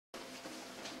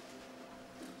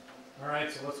All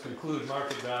right, so let's conclude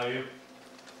market value.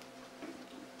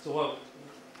 So what,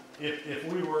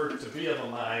 if we were to be of a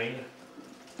mind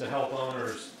to help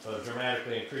owners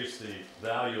dramatically increase the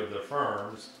value of their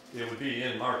firms, it would be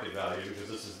in market value, because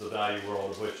this is the value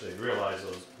world of which they realize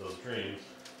those dreams.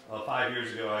 5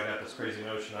 years ago, I got this crazy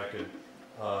notion I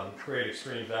could create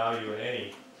extreme value in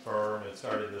any firm, and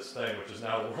started this thing, which is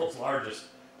now the world's largest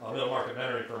middle market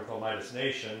mentoring firm called Midas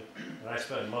Nation, and I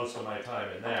spend most of my time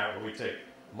in that, where we take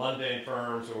mundane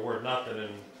firms who are worth nothing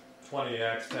and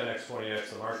 20x, 10x,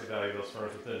 20x the market value of those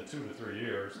firms within 2 to 3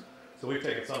 years. So we've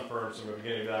taken some firms from a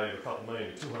beginning value of a couple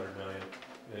million to 200 million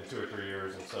in 2 or 3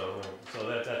 years, and so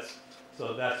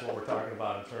that's what we're talking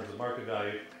about in terms of market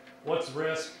value. What's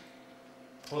risk?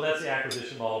 Well, that's the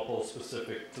acquisition multiple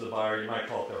specific to the buyer. You might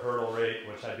call it the hurdle rate,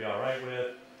 which I'd be all right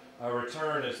with. A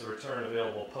return is the return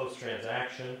available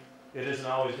post-transaction. It isn't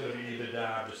always going to be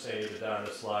EBITDA. I'm just saying EBITDA on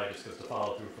this slide just because to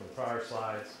follow through from the prior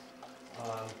slides.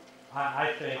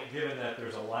 I think, given that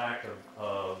there's a lack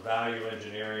of value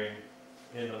engineering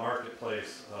in the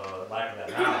marketplace, lack of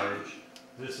that knowledge,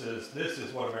 this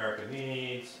is what America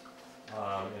needs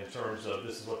in terms of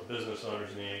this is what the business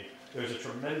owners need. There's a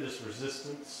tremendous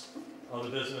resistance of the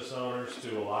business owners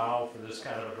to allow for this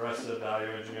kind of aggressive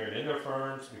value engineering in their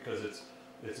firms, because it's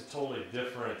a totally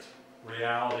different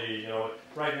reality. You know,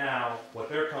 right now, what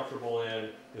they're comfortable in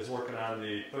is working on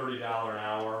the $30 an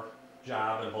hour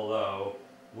job and below.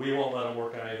 We won't let them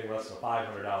work on anything less than a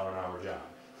 $500 an hour job.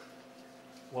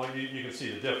 Well, you can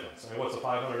see the difference. I mean, what's a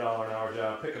 $500 an hour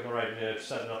job? Picking the right niche,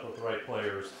 setting up with the right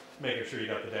players, making sure you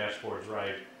got the dashboards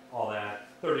right, all that.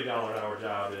 $30 an hour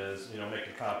job is, you know,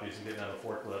 making copies and getting on a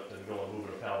forklift and going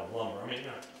moving a pallet of lumber. I mean,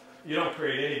 you don't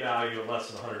create any value at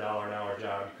less than a $100 an hour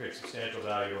job. You create substantial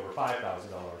value over $5,000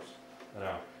 an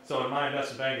hour. So in my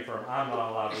investment banking firm, I'm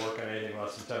not allowed to work on anything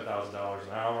less than $10,000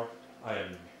 an hour. I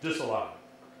am disallowed.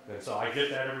 And so I get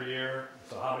that every year.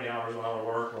 So how many hours do I want to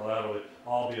work? Well, that would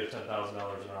all be at $10,000 an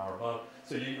hour above.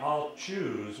 So we all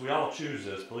choose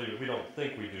this, believe it, we don't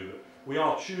think we do, but we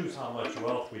all choose how much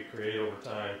wealth we create over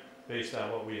time based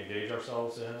on what we engage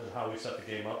ourselves in and how we set the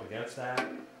game up against that.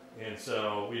 And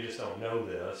so we just don't know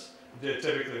this.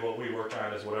 Typically what we work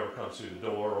on is whatever comes through the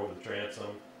door, over the transom.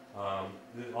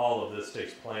 All of this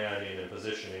takes planning and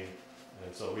positioning.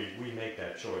 And so we make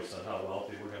that choice on how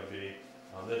wealthy we're going to be.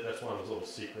 That's one of those little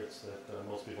secrets that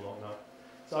most people don't know.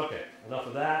 So okay, enough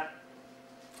of that.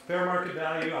 Fair market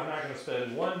value, I'm not going to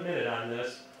spend 1 minute on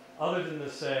this other than to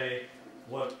say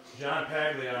what John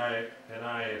Pagley and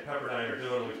I at Pepperdine are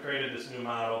doing. We've created this new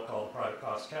model called the private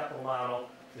cost capital model.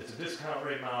 It's a discount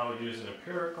rate model using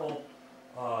empirical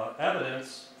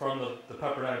evidence from the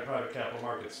Pepperdine private capital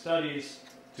market studies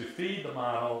to feed the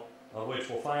model, of which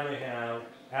we'll finally have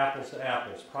apples to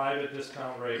apples, private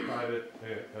discount rate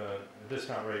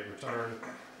return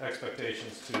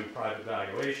expectations to private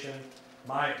valuation.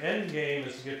 My end game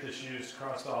is to get this used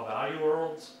across all value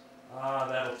worlds.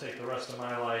 That'll take the rest of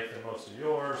my life and most of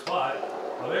yours, but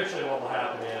eventually what will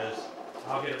happen is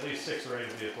I'll get at least 6 or 8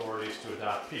 of the authorities to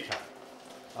adopt Peacock.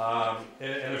 And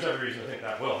there's every reason to think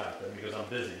that will happen, because I'm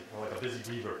busy. I'm like a busy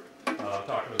beaver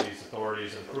talking to these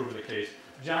authorities and proving the case.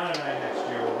 John and I next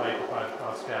year will write the private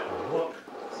cost capital book.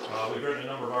 We've written a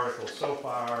number of articles so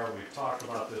far. We've talked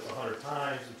about this 100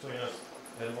 times between us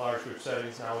in large group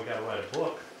settings. Now we've got to write a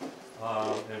book.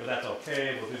 But that's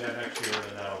okay. We'll do that next year, and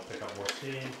then that'll pick up more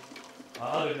steam.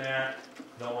 Other than that,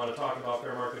 don't want to talk about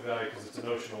fair market value because it's a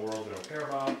notional world we don't care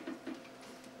about.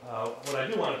 What I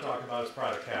do want to talk about is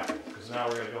private capital, because now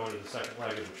we're going to go into the second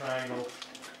leg of the triangle.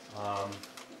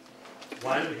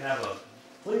 Why do we have a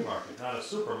flea market, not a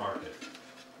supermarket?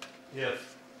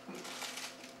 If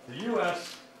the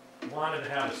U.S. wanted to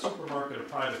have a supermarket of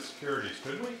private securities,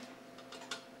 could we?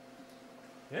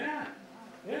 Yeah,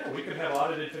 we could have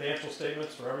audited financial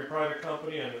statements for every private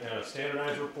company and a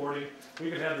standardized reporting.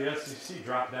 We could have the SEC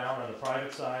drop down on the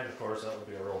private side. Of course, that would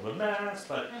be a real big mess,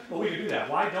 but we could do that.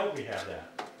 Why don't we have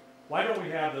that? Why don't we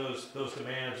have those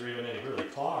demands or even any really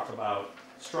talk about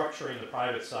structuring the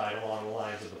private side along the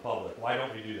lines of the public? Why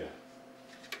don't we do that?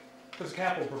 Because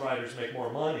capital providers make more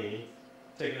money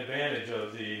taking advantage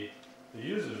of the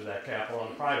users of that capital on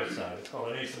the private side. It's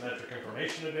called an asymmetric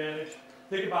information advantage.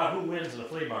 Think about who wins in the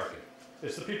flea market.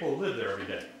 It's the people who live there every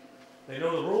day. They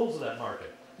know the rules of that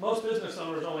market. Most business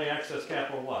owners only access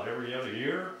capital, what, every other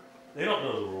year? They don't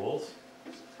know the rules.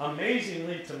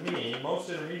 Amazingly to me, most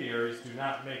intermediaries do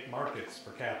not make markets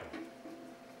for capital.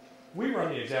 We run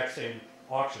the exact same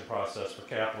auction process for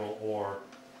capital or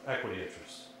equity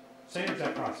interests. Same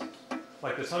exact process.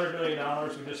 Like this $100 million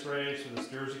we just raised for this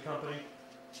Jersey company,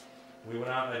 we went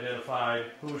out and identified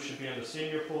who should be in the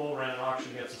senior pool, ran an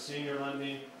auction against the senior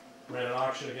lending ran an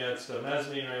auction against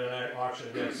mezzanine, ran an auction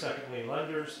against second lien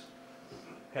lenders,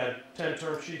 had 10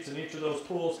 term sheets in each of those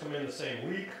pools come in the same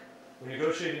week. We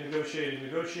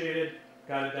negotiated,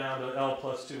 got it down to L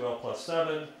plus 2, L plus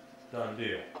 7, done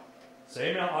deal.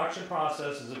 Same auction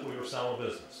process as if we were selling a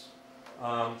business.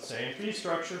 Same fee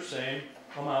structure, same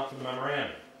amount for the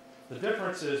memorandum. The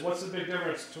difference is, what's the big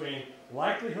difference between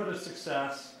likelihood of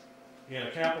success in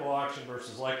a capital auction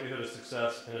versus likelihood of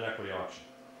success in an equity auction?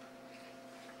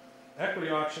 Equity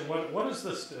auction, what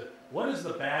is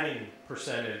the batting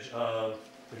percentage of,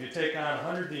 if you take on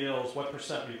 100 deals, what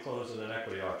percent do you close in an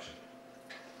equity auction?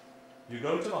 You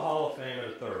go to the Hall of Fame at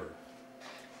a third.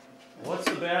 What's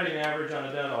the batting average on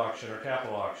a debt auction or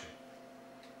capital auction?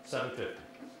 750.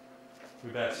 We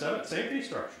bet same fee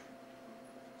structure.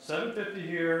 750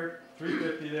 here,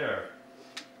 350 there.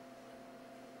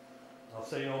 I'll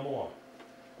say no more.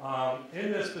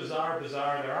 In this bizarre,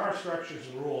 there are structures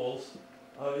and rules.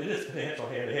 It is financial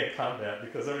hand-to-hand combat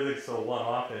because everything's so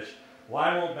one-off-ish.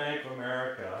 Why won't Bank of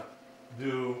America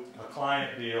do a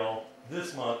client deal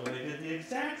this month when they did the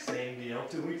exact same deal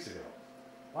 2 weeks ago?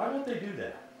 Why won't they do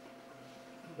that?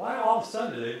 Why all of a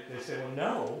sudden do they say, well,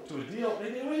 no, to a deal?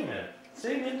 Wait a minute.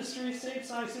 Same industry, same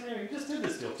size, same everything. You just did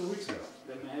this deal 2 weeks ago.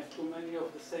 They may have too many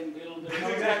of the same deal on the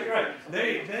That's exactly right.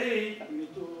 They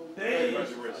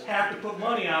have to put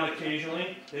money out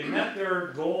occasionally. They met their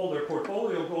goal, their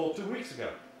portfolio goal 2 weeks ago.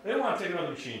 They don't want to take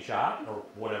another machine shop or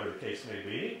whatever the case may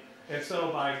be. And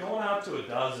so by going out to a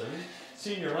dozen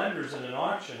senior lenders in an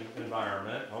auction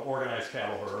environment, an organized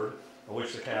cattle herd, of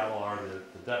which the cattle are the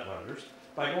debt lenders,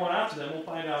 by going out to them, we'll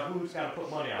find out who's got to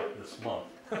put money out this month.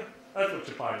 That's what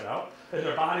you find out. And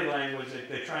their body language,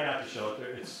 they try not to show it.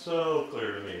 It's so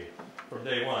clear to me from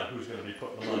day one who's going to be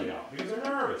putting the money out. Because they're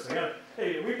nervous.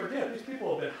 Hey, we forget, these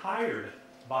people have been hired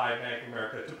by Bank of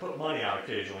America to put money out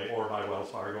occasionally, or by Wells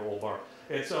Fargo, Old Bar.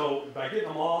 And so by getting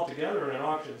them all together in an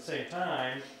auction at the same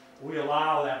time, we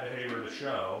allow that behavior to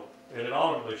show, and it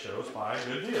ultimately shows by a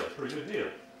good deal, pretty good deal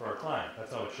for our client.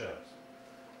 That's how it shows.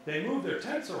 They move their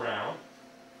tents around,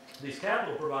 these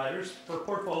capital providers, for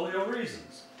portfolio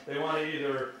reasons. They want to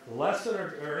either lessen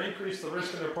or increase the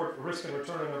risk and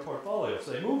return in their portfolio.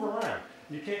 So they move around.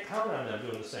 You can't count on them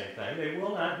doing the same thing. They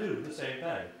will not do the same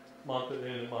thing month in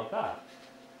and month out.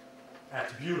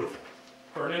 That's beautiful.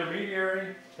 For an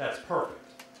intermediary, that's perfect.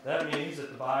 That means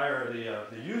that the buyer or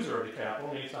the user of the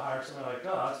capital needs to hire somebody like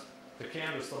us to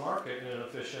canvass the market in an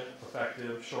efficient,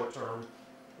 effective, short-term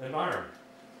environment.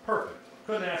 Perfect.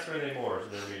 Couldn't ask for anything more as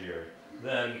an intermediary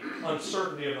than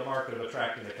uncertainty of the market of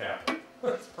attracting the capital.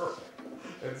 That's perfect.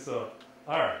 And so,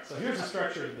 all right, so here's the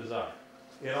structure of the design.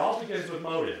 It all begins with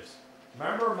motives.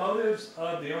 Remember, motives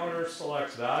of the owner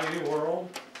selects value world,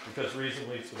 because reason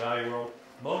leads to value world.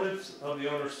 Motives of the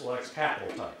owner selects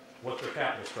capital type, what their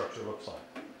capital structure looks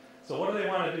like. So what do they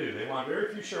want to do? They want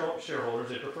very few shareholders.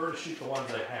 They prefer to shoot the ones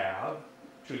they have,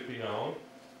 truth be known.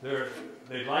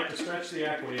 They'd like to stretch the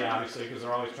equity, obviously, because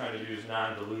they're always trying to use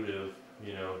non-dilutive,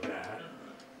 debt.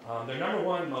 Their number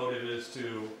one motive is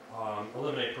to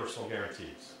eliminate personal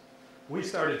guarantees. We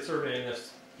started surveying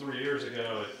this 3 years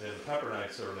ago in the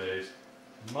Pepperdine surveys.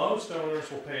 Most owners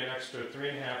will pay an extra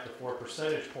 3.5 to 4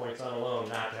 percentage points on a loan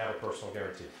not to have a personal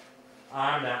guarantee.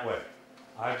 I'm that way.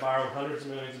 I've borrowed hundreds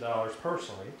of millions of dollars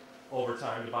personally over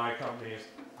time to buy companies.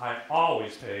 I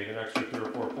always paid an extra 3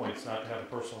 or 4 points not to have a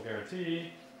personal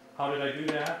guarantee. How did I do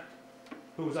that?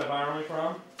 Who was I borrowing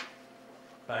from?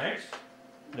 Banks?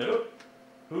 Nope.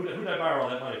 Who did I borrow all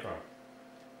that money from?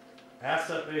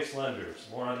 Asset-based lenders.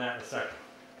 More on that in a second.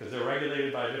 Because they're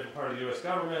regulated by a different part of the U.S.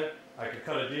 government. I could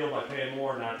cut a deal by paying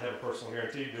more not to have a personal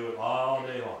guarantee, do it all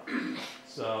day long.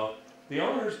 So the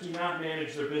owners do not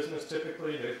manage their business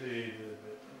typically.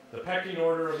 The pecking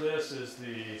order of this is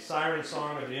the siren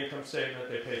song of the income statement.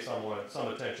 They pay some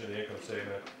attention to the income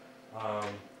statement.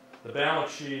 The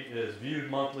balance sheet is viewed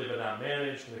monthly but not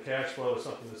managed, and the cash flow is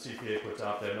something the CPA puts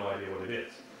out. They have no idea what it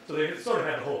is. So they sort of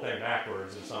had the whole thing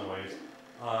backwards in some ways.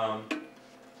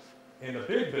 In the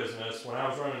big business, when I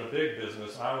was running a big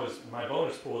business, my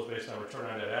bonus pool is based on return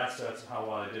on net assets and how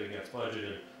well I did against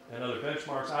budget and other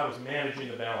benchmarks. I was managing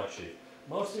the balance sheet.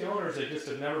 Most of the owners, they just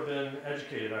have never been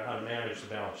educated on how to manage the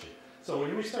balance sheet. So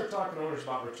when we start talking to owners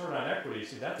about return on equity,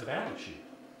 see, that's a balance sheet.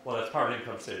 Well, that's part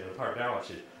income statement, part balance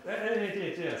sheet.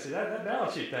 See, that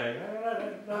balance sheet thing,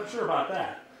 I'm not sure about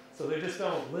that. So they just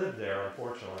don't live there,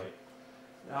 unfortunately.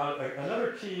 Now,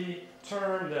 another key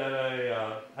term that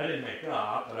I didn't make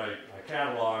up, but I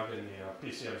cataloged in the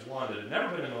PCM's one that had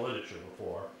never been in the literature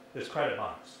before, is credit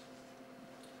box.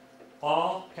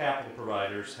 All capital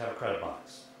providers have a credit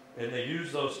box. And they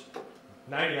use those,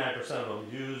 99% of them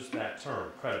use that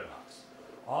term, credit box.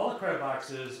 All a credit box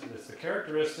is the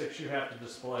characteristics you have to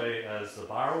display as the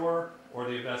borrower or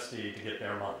the investee to get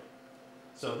their money.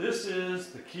 So this is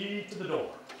the key to the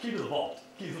door, key to the vault.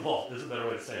 Key to the vault is a better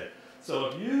way to say it. So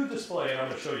if you display, and I'm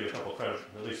going to show you a couple credit,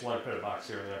 at least one credit box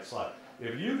here in the next slide.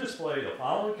 If you display the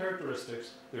following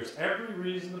characteristics, there's every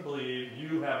reason to believe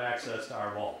you have access to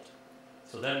our vault.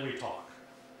 So then we talk.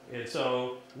 And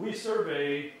so we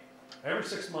survey, every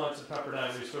 6 months at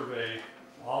Pepperdine, we survey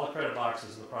all the credit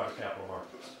boxes in the private capital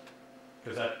markets,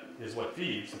 because that is what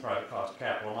feeds the private cost of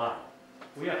capital model.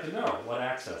 We have to know what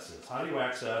access is. How do you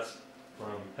access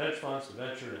from hedge funds to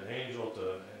venture to angel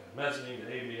to mezzanine to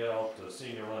ABL to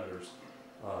senior lenders,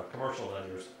 commercial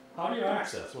lenders? How do you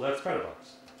access? Well, that's credit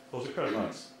box. Those are credit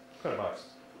boxes.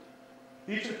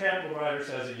 Each of the capital providers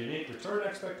has a unique return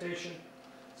expectation,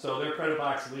 so their credit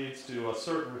box leads to a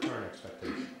certain return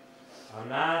expectation. I'm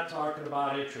not talking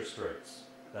about interest rates.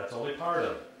 That's only part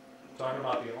of it. I'm talking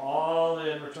about the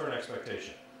all-in return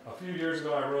expectation. A few years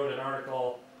ago, I wrote an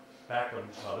article back when,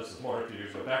 well, this is more than a few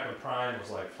years ago, back when prime was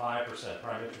like 5%,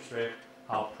 prime interest rate,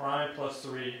 how prime plus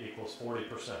 3 equals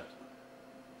 40%.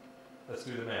 Let's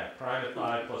do the math. Prime at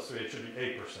 5 plus 3, it should be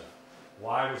 8%.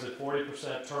 Why was it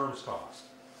 40% terms cost?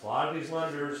 A lot of these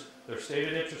lenders, their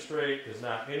stated interest rate is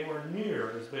not anywhere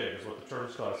near as big as what the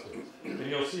terms cost is. And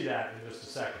you'll see that in just a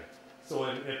second. So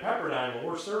at Pepperdine, when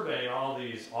we're surveying all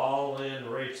these all-in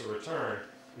rates of return,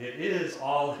 it is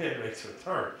all-in rates of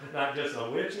return, not just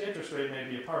which interest rate may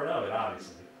be a part of it,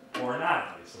 obviously, or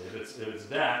not, obviously. If it's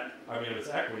debt, I mean, if it's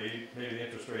equity, maybe the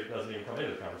interest rate doesn't even come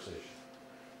into the conversation.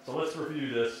 So let's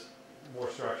review this more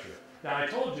structure. Now, I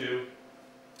told you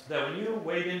that when you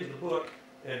wade into the book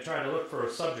and try to look for a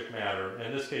subject matter,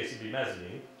 in this case it'd be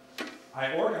mezzanine,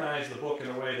 I organize the book in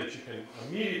a way that you can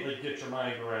immediately get your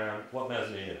mind around what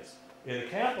mezzanine is. In the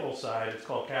capital side, it's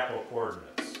called capital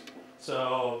coordinates.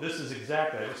 So this is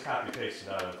exactly, I just copy-pasted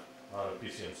out of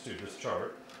PC Institute, this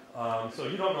chart. So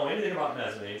you don't know anything about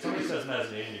mezzanine. Somebody says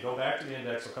mezzanine, you go back to the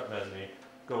index or cut mezzanine,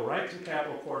 go right to the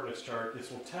capital coordinates chart.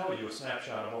 This will tell you a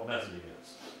snapshot of what mezzanine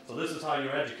is. So this is how you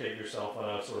educate yourself on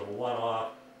a sort of a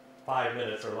one-off, 5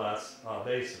 minutes or less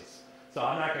basis. So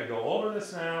I'm not going to go over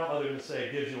this now, other than to say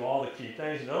it gives you all the key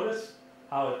things. Notice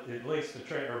how it links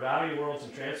to value worlds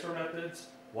and transfer methods.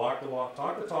 Walk the walk,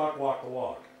 talk the talk, walk the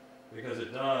walk. Because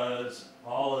it does,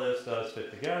 all of this does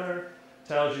fit together,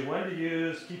 tells you when to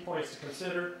use, key points to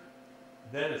consider.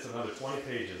 Then it's another 20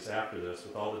 pages after this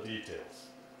with all the details.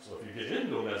 So if you get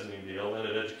into a mezzanine deal, then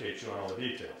it educates you on all the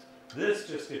details. This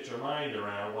just gets your mind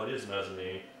around what is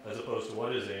mezzanine, as opposed to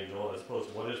what is angel, as opposed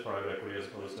to what is private equity, as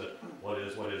opposed to what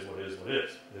is.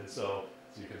 And so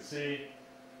you can see,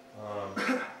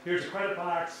 here's a credit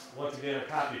box. Once again, a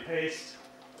copy-paste.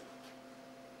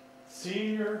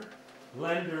 Senior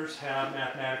lenders have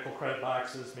mathematical credit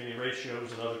boxes, meaning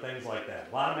ratios and other things like that.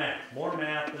 A lot of math, more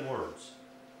math than words.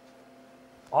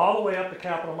 All the way up the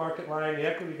capital market line, the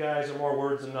equity guys are more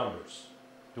words and numbers.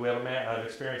 Do we have an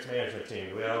experienced management team?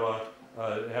 Do we have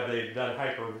have they done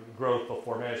hyper growth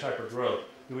before, managed hyper growth?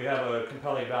 Do we have a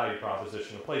compelling value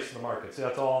proposition, a place in the market? See,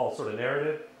 that's all sort of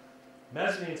narrative.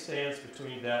 Mezzanine stands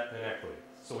between debt and equity.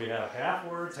 So we have half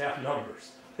words, half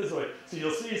numbers. So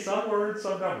you'll see some words,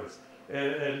 some numbers.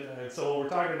 And so what we're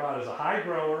talking about is a high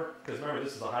grower, because remember,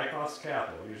 this is a high cost of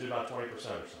capital, usually about 20% or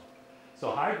so.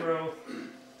 So high growth,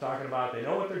 talking about they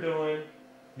know what they're doing.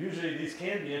 Usually these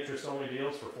can be interest-only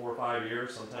deals for 4 or 5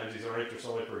 years. Sometimes these are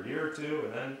interest-only for a year or two,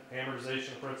 and then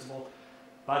amortization principal.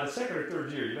 By the second or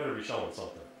third year, you better be showing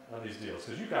something on these deals,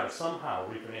 because you've got to somehow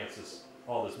refinance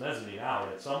all this mezzanine out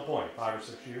at some point, 5 or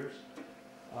 6 years.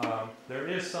 There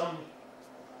is some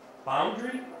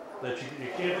boundary that you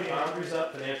can't be boundaries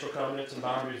up, financial covenants and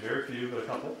boundaries, very few, but a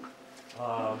couple.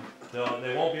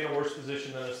 They won't be in a worse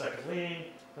position than a second lien,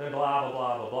 and blah, blah,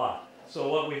 blah, blah, blah. So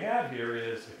what we have here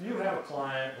is, if you have a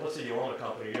client, let's say you own a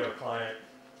company, you have a client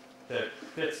that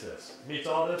fits this, meets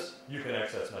all this, you can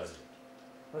access mezzanine.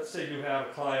 Let's say you have a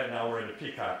client, now we're in the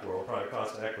peacock world, private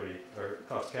cost of equity, or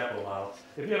cost of capital model.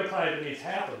 If you have a client that needs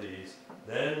half of these,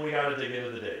 then we got to dig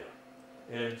into the data.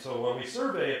 And so when we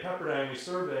survey at Pepperdine, we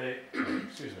survey,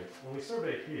 excuse me, when we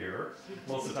survey here,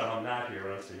 most of the time I'm not here,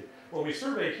 but I'm Steve. When we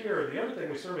survey here, the other thing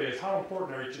we survey is how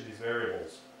important are each of these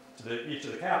variables to each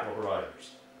of the capital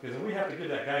providers. Because we have to give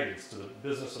that guidance to the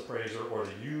business appraiser or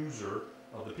the user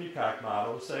of the peacock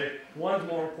model to say, one's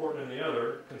more important than the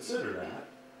other, consider that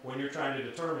when you're trying to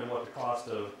determine what the cost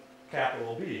of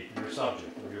capital will be for your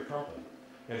subject or your company.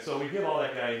 And so we give all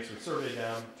that guidance, we survey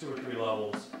down 2 or 3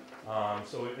 levels.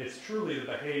 So it's truly the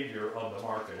behavior of the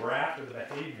market. We're after the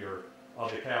behavior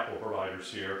of the capital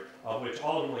providers here, which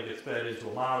ultimately gets fed into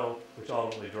a model, which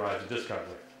ultimately drives a discount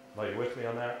rate. Are you with me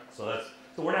on that? So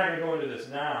So we're not going to go into this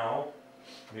now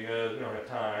because we don't have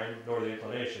time nor the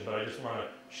inclination, but I just want to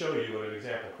show you what an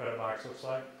example credit box looks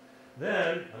like.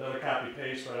 Then, another copy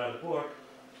paste right out of the book.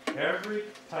 Every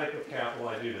type of capital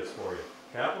I do this for you.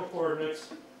 Capital coordinates,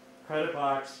 credit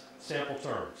box, sample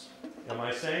terms. Am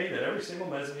I saying that every single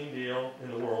mezzanine deal in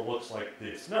the world looks like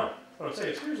this? No. What I'm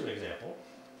saying is here's an example,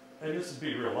 and this would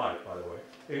be real life, by the way.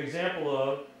 An example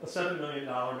of a $7 million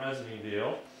mezzanine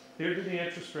deal. Here's the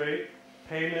interest rate,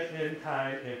 payment in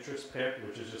kind interest PIK,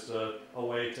 which is just a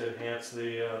way to enhance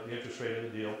the interest rate in the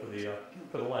deal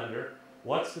for the lender.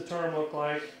 What's the term look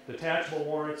like? Detachable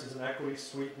warrants is an equity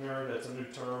sweetener. That's a new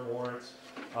term, warrants.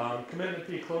 Commitment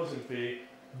fee, closing fee.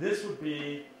 This would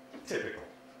be typical.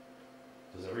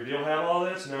 Does every deal have all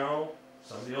this? No.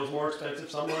 Some deals more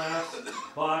expensive, some less.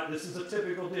 But this is a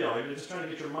typical deal. You're just trying to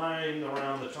get your mind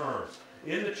around the terms.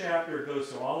 In the chapter, it goes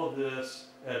through all of this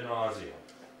ad nauseum.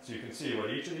 So you can see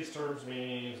what each of these terms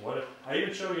means. I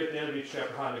even show you at the end of each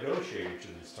chapter how to negotiate each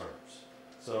of these terms.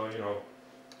 So, you know,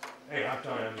 hey, I'm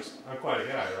telling you, I'm quite a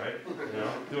guy, right? You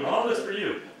know, doing all this for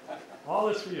you. All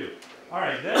this for you. All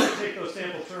right, then I take those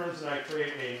sample terms and I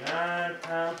create a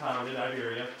non-compounded, I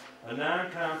hear you, a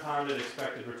non-compounded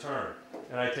expected return.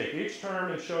 And I take each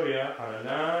term and show you on a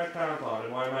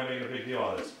non-compounded. Why am I making a big deal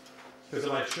out of this? Because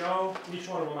if I show each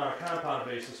one of them on a compound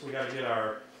basis, we got to get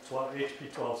our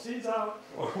HP12Cs out,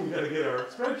 or we got to get our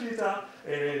spreadsheets out,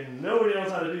 and nobody knows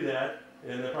how to do that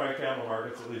in the private capital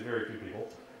markets, at least very few people.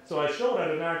 So I show it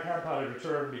at a non-compounded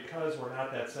return because we're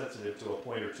not that sensitive to a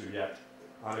point or two yet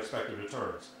on expected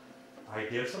returns. I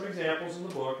give some examples in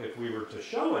the book. If we were to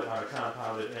show it on a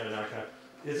compounded and a non-compounded,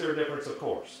 is there a difference? Of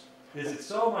course. Is it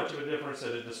so much of a difference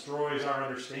that it destroys our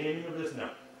understanding of this? No.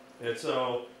 And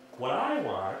so what I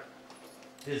want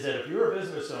is that if you're a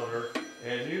business owner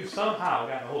and you've somehow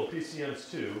gotten a hold of PCMs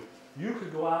too, you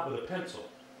could go out with a pencil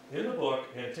in the book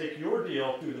and take your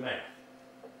deal through the math.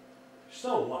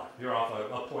 So what? You're off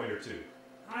a point or two.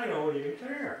 I don't even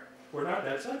care. We're not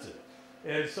that sensitive.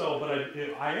 And so, but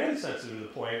I am sensitive to the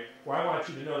point where I want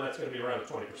you to know that's going to be around a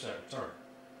 20% return.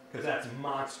 Because that's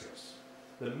monstrous.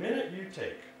 The minute you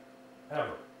take,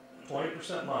 ever,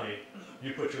 20% money,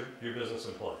 you put your business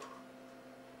in play.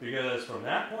 Because from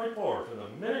that point forward, from the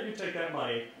minute you take that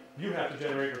money, you have to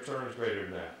generate returns greater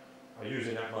than that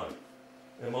using that money.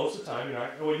 And most of the time, you're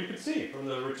not, well, you can see from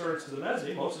the returns to the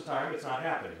mezzanine, most of the time it's not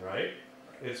happening, right?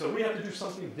 And so we have to do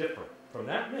something different. From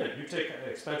that minute, you take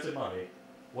expensive money,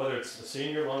 whether it's a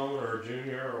senior loan or a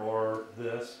junior or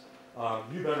this,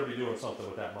 you better be doing something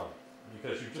with that money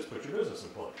because you've just put your business in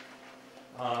play.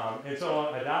 And so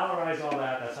I dollarize all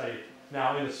that. That's how you.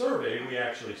 Now in the survey, we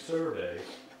actually survey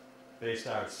based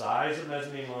on size of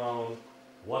mezzanine loan,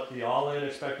 what the all-in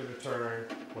expected return,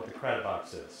 what the credit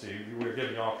box is. So we're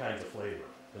giving you all kinds of flavor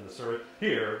in the survey.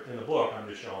 Here in the book, I'm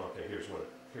just showing. Okay, here's what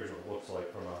it looks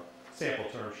like from a sample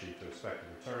term sheet to expected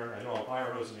return. I know I'm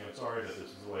fire hosing you. I'm sorry, but this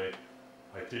is the way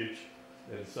I teach.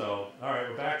 And so, all right,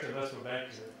 we're back to investment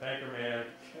banker man.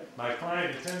 My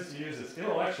client intends to use its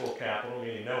intellectual capital,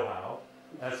 meaning know-how,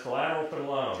 as collateral for the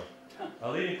loan.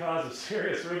 A leading cause of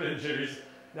serious root injuries.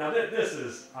 Now, this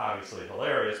is obviously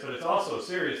hilarious, but it's also a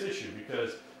serious issue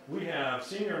because we have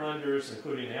senior lenders,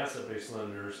 including asset-based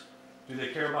lenders. Do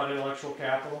they care about intellectual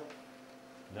capital?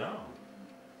 No.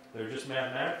 They're just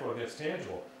mathematical against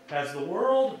tangible. Has the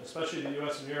world, especially the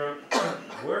U.S. and Europe,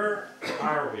 where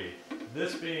are we?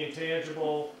 This being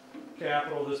tangible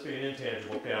capital, this being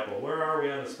intangible capital. Where are we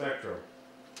on the spectrum?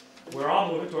 We're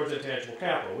all moving towards intangible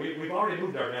capital. We've already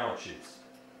moved our balance sheets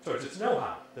towards its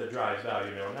know-how that drives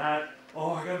value now, not,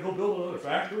 oh, I got to go build another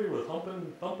factory with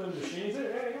thumping machines.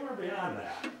 Hey, we're beyond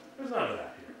that. There's none of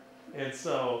that here. And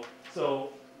so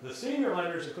the senior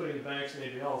lenders, including the banks and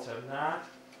anybody else, have not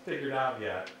figured out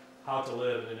yet how to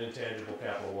live in an intangible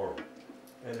capital world.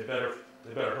 And they better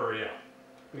hurry up.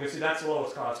 Because see, that's the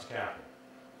lowest cost of capital.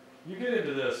 You get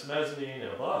into this mezzanine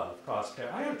and above cost of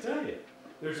capital, I gotta tell you,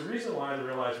 there's a reason why the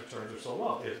realized returns are so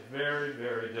low. It's very,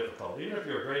 very difficult. Even if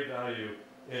you're a great value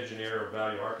engineer or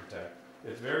value architect,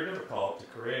 it's very difficult to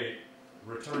create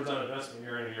returns on investment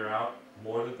year in and year out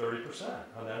more than 30%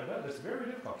 on that investment. It's very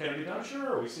difficult. Can it be done?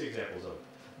 Sure, we see examples of it.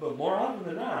 But more often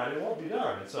than not, it won't be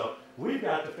done. And so we've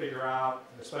got to figure out,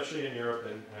 especially in Europe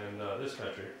and this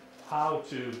country, how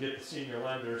to get the senior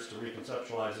lenders to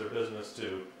reconceptualize their business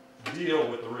to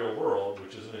deal with the real world,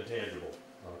 which is an intangible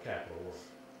capital world.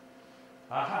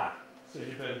 Aha! So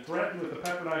you've been threatened with the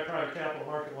Pepperdine private capital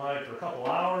market line for a couple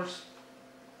hours.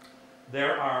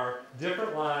 There are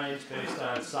different lines based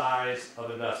on size of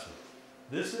investment.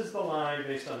 This is the line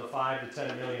based on the $5 to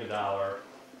 $10 million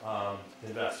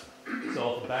investment.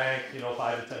 So if a bank,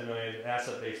 $5 to $10 million,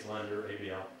 asset-based lender,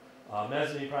 ABL,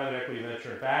 Mezzanine, private equity,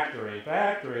 venture, and factoring.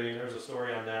 Factoring, there's a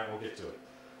story on that, we'll get to it.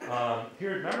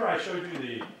 Here, remember I showed you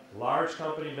the large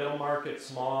company, middle market,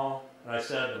 small, and I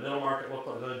said the middle market,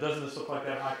 doesn't this look like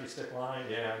that hockey stick line?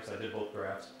 Yeah, because I did both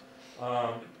graphs.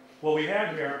 What we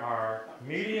have here are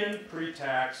median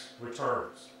pre-tax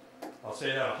returns. I'll say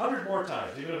that 100 more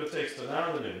times, even if it takes the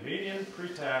now and the new. Median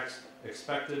pre-tax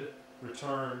expected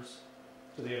returns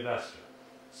to the investor.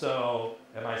 So,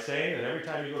 am I saying that every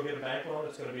time you go get a bank loan,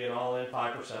 it's going to be an all-in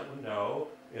 5%? No.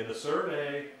 In the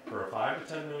survey, for a $5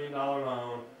 to $10 million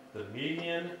loan, the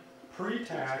median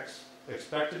pre-tax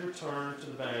expected return to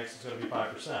the banks is going to be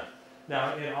 5%.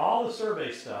 Now, in all the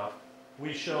survey stuff,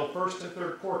 we show first and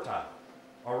third quartile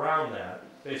around that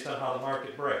based on how the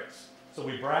market breaks. So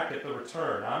we bracket the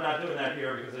return. Now, I'm not doing that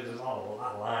here because there's just all a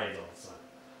lot of lines all of a sudden.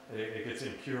 It gets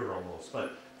impure almost.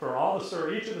 But for all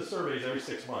the each of the surveys every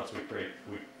 6 months, we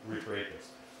recreate this.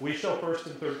 We show first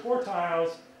and third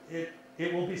quartiles.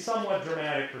 It will be somewhat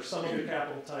dramatic for some of the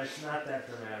capital types, not that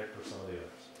dramatic for some of the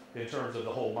others in terms of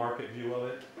the whole market view of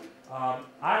it.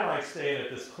 I like staying at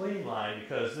this clean line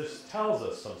because this tells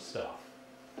us some stuff.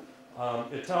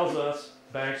 It tells us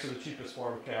banks are the cheapest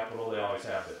form of capital, they always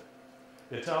have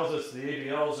been. It tells us the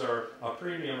ABLs are a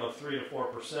premium of 3 to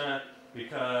 4%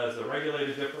 because they're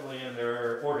regulated differently and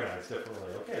they're organized differently.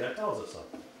 Okay, that tells us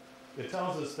something. It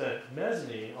tells us that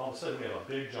mezzanine, all of a sudden we have a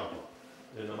big jump up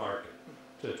in the market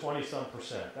to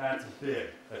 20-some%. That's big,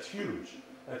 that's huge.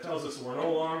 That tells us we're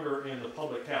no longer in the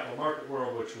public capital market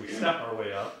world, which we step our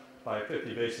way up by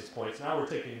 50 basis points. Now we're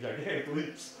taking gigantic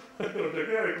leaps,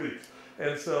 gigantic leaps.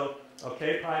 And so,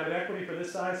 okay, private equity for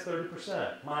this size,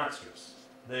 30%, monstrous.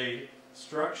 They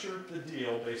structured the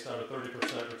deal based on a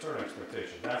 30% return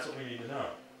expectation. That's what we need to know.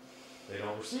 They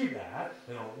don't receive that,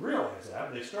 they don't realize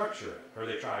that, they structure it, or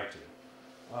they try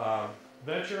to.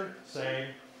 Venture, same.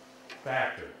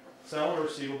 Factor. Sell a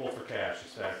receivable for cash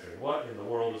is factoring. What in the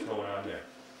world is going on there?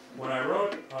 When I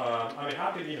wrote,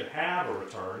 how can you even have a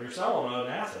return? You're selling an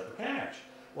asset for cash.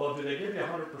 Well, do they give you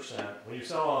 100%? When you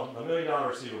sell a $1 million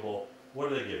receivable, what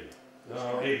do they give you?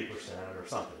 80% or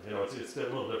something. You know, it's a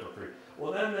little different for you.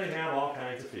 Well, then they have all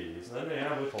kinds of fees, and then they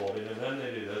have withholding, and then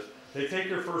they do this. They take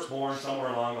your firstborn somewhere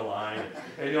along the line,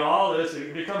 and you know, all this,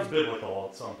 it becomes biblical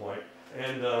at some point.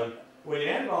 And when you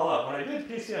add it all up, when I did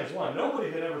PCMs 1,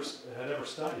 nobody had ever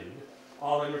studied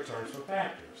all-in returns from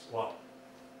factors. Well,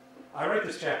 I write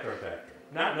this chapter on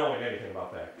factoring, not knowing anything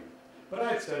about factoring. But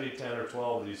I had studied 10 or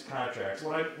 12 of these contracts.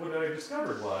 What I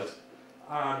discovered was,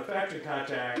 on the factoring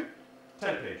contract,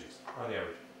 10 pages on the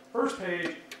average. First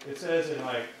page, it says in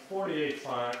like 48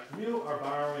 font, you are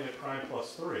borrowing at prime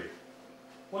plus 3.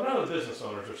 Well, none of the business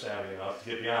owners are savvy enough to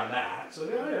get beyond that. So,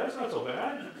 yeah, that's not so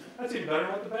bad. That's even better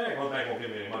than what the bank. Well, the bank won't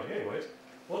give me any money anyways.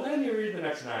 Well, then you read the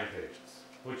next 9 pages,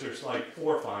 which is like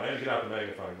 4 font. I had to get out the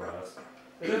magnifying glass.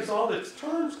 And then it's all its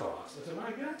terms cost. I said,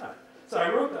 my God. So I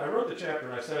wrote the chapter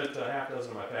and I sent it to a half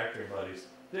dozen of my factoring buddies.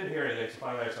 Didn't hear anything, so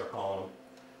finally I started calling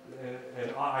them.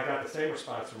 And I got the same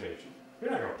response from each. You're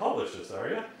not going to publish this, are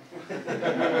you?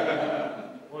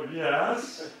 Well,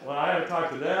 yes. Well, I haven't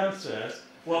talked to them since.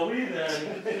 Well, we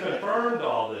then confirmed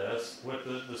all this with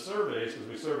the surveys, because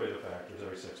we survey the factors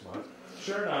every 6 months.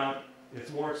 Sure enough,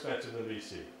 it's more expensive than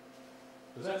VC.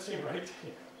 Does that seem right to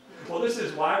you? Well, this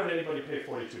is, why would anybody pay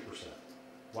 42%?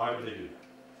 Why would they do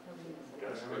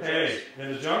that? Hey,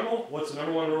 in the jungle, what's the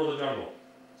number one rule of the jungle?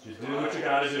 You do what you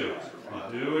gotta do.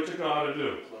 You do what you gotta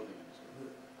do.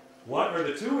 What are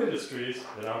the 2 industries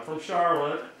that I'm from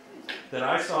Charlotte that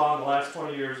I saw in the last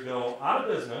 20 years go out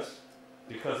of business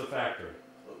because of factoring?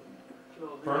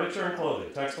 Furniture and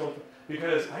clothing, textile.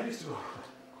 Because I used to go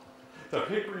to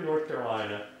Hickory, North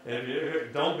Carolina, and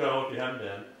don't go if you haven't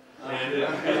been. And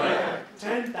it'd be like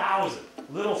 10,000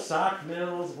 little sock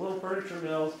mills, little furniture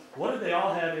mills. What did they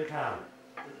all have in common?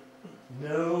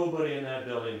 Nobody in that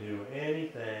building knew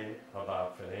anything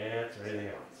about finance or anything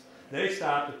else. They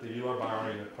stopped at the you are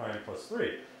borrowing at prime plus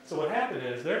 3. So what happened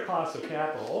is their cost of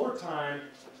capital, over time,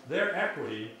 their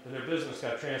equity and their business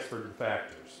got transferred to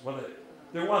factors. Well,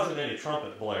 there wasn't any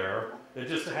trumpet blare. It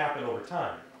just happened over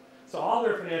time. So all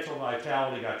their financial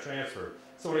vitality got transferred.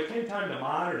 So when it came time to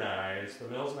modernize, the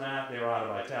mills and that, they were out of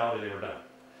vitality, they were done.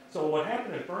 So what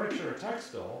happened in furniture and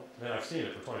textile, and I've seen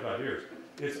it for 25 years,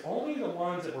 it's only the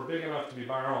ones that were big enough to be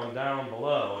borrowing down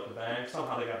below at the bank,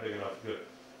 somehow they got big enough to do it.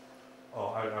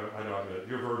 Oh, I know I'm good.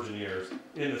 Your virgin years.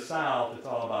 In the South, it's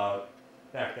all about,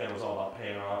 back then it was all about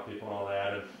paying off people and all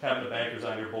that, and having the bankers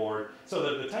on your board.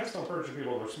 So the textile and furniture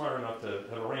people were smart enough to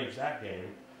have arranged that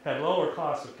game, had lower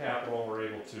costs of capital, and were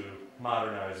able to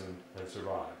modernize and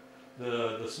survive.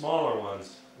 The smaller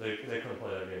ones, they couldn't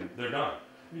play that game. They're done.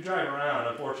 You drive around,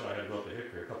 unfortunately I had to go up to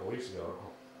Hickory a couple weeks ago.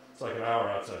 It's like an hour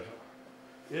outside.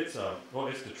 It's well,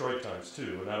 it's Detroit times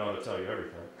 2, and that ought to tell you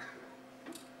everything.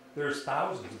 There's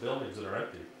thousands of buildings that are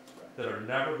empty that are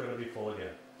never going to be full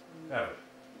again,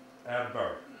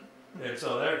 ever. And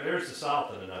so there's the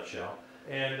South in a nutshell.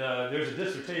 And there's a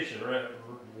dissertation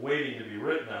waiting to be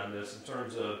written on this in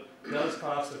terms of, does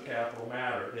cost of capital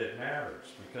matter? It matters,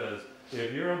 because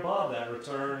if you're above that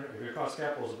return, if your cost of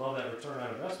capital is above that return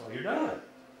on investment, you're done.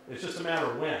 It's just a matter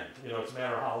of when. You know, it's a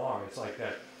matter of how long. It's like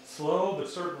that slow but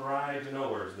certain ride to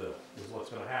nowheresville is what's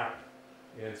going to happen.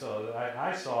 And so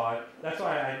I saw it. That's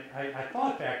why I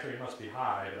thought factoring must be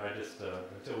high, but I just,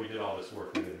 until we did all this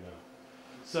work, we didn't know.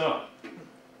 So,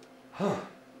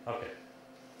 okay.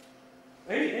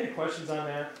 Any questions on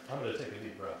that? I'm going to take a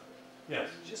deep breath. Yes?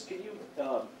 Just can you,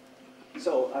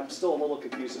 so I'm still a little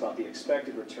confused about the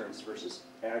expected returns versus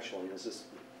actually, is this?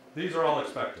 These are all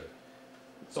expected.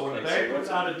 So when the bank puts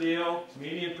out a deal,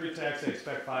 median pre-tax, they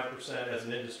expect 5% as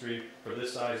an industry for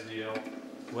this size deal.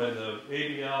 When the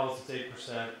ABL is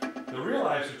 8%, the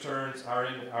realized returns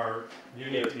are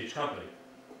unique to each company.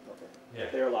 Okay. Yeah.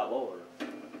 They're a lot lower.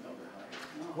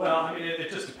 Well, I mean, it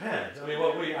just depends. I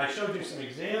mean, I showed you some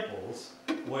examples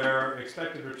where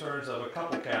expected returns of a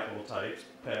couple capital types,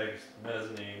 PEGs,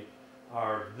 mezzanine,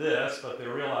 are this, but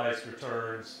the realized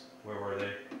returns, where were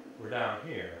they? Were down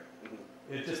here.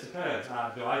 It just depends.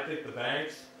 Do I think the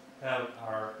banks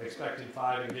are expecting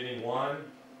 5 and getting 1?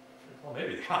 Well,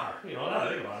 maybe they are. You know, now that I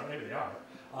think about it, maybe they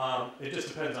are. It just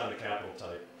depends on the capital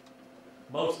type.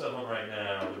 Most of them right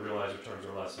now, the realized returns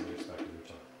are less than the expected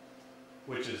return,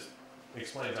 which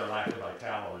explains our lack of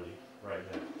vitality right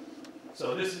now.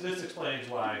 So this explains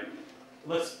why.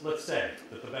 Let's say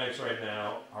that the banks right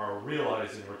now are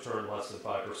realizing return less than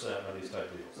 5% on these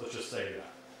type of deals. Let's just say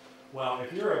that. Well,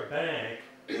 if you're a bank,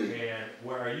 and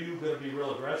where are you going to be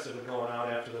real aggressive in going out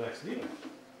after the next deal?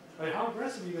 I mean, how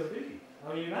aggressive are you going to be?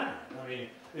 I mean, you're not. I mean,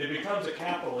 it becomes a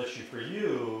capital issue for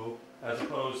you as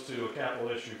opposed to a capital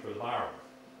issue for the borrower.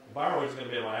 The borrower is going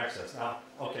to be able to access. Now,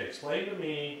 okay, explain to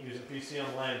me, using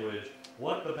PCM language,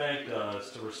 what the bank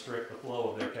does to restrict the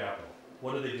flow of their capital.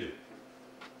 What do they do?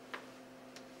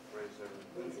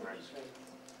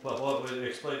 Well,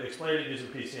 explain it using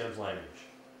PCM's language.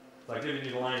 So I'm giving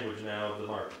you the language now of the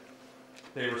market.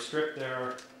 They restrict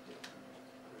their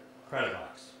credit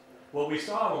box. What we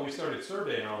saw when we started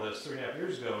surveying all this 3.5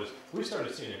 years ago is we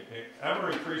started seeing an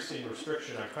ever-increasing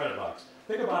restriction on credit box.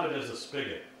 Think about it as a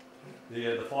spigot,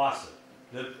 the faucet.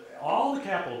 All the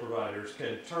capital providers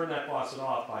can turn that faucet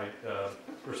off by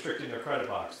restricting their credit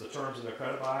box, the terms in their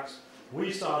credit box.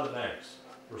 We saw the banks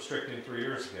restricting 3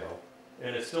 years ago,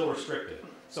 and it's still restricted.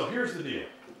 So here's the deal.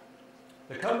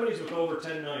 The companies with over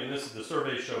 10 million, the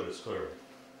survey showed this clearly.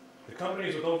 The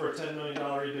companies with over $10 million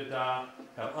EBITDA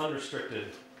have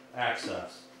unrestricted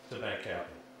access to bank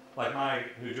capital. Like my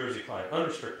New Jersey client,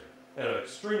 unrestricted, at an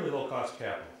extremely low cost of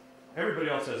capital. Everybody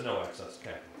else has no access to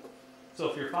capital. So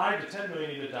if you're 5 to 10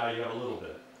 million EBITDA, you have a little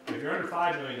bit. If you're under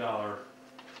 $5 million,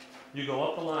 you go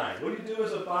up the line. What do you do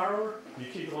as a borrower? You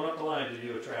keep going up the line until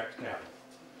you attract capital.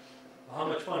 Well, how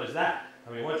much fun is that?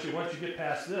 I mean, once you get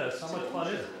past this, how much fun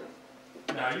is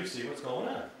it? Now you see what's going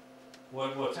on.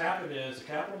 What's happened is the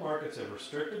capital markets have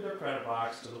restricted their credit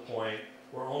box to the point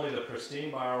where only the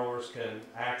pristine borrowers can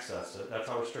access it. That's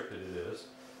how restricted it is.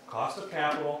 Cost of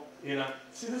capital,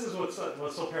 see, this is what's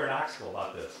so paradoxical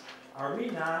about this. Are we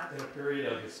not in a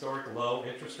period of historic low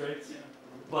interest rates,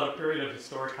 but a period of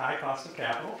historic high cost of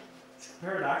capital? It's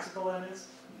paradoxical, that is.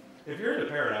 If you're into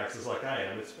paradoxes like I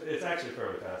am, it's actually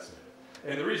fairly fascinating.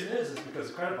 And the reason is because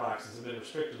the credit boxes have been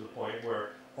restricted to the point where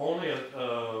only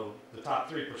the top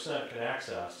 3% can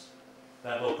access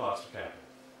that low cost of capital.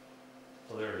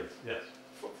 So there it is. Yes?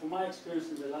 From my experience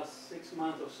in the last 6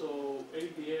 months or so,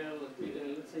 ABL,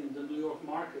 let's say in the New York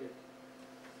market,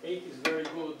 8 is very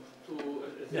good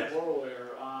as a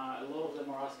borrower. A lot of them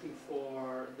are asking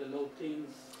for the low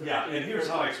teens. Yeah, and here's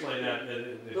how I explain that.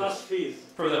 Plus fees.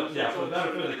 For the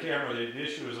benefit of the camera, the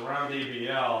issue is around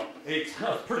ABL. 8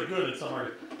 sounds pretty good in some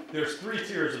markets. There's 3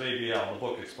 tiers of ABL. The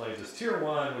book explains this. Tier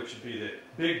 1, which would be the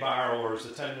big borrowers,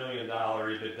 the $10 million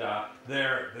EBITDA,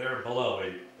 they're below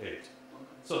 8.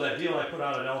 So that deal I put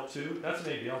out at L2, that's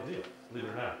an ABL deal, believe it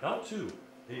or not. L2,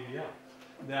 ABL.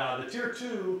 Now, the Tier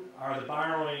 2 are the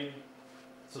borrowing,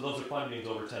 so those are fundings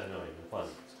over 10 million in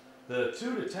fundings. The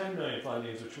 2 to 10 million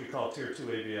fundings, which we call Tier 2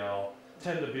 ABL,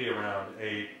 tend to be around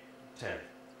 8, 10.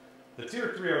 The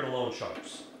Tier 3 are the loan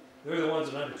sharks. They're the ones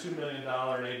that under $2 million in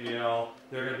ABL,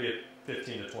 they're going to be at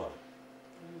 15 to 20.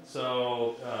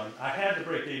 So I had to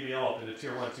break ABL up into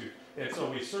Tier 1, 2, and so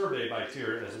we survey by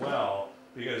tier as well,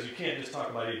 because you can't just talk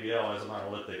about ABL as a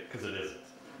monolithic, because it isn't.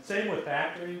 Same with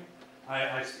factoring.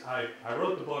 I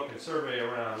wrote the book and survey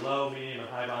around low, medium, and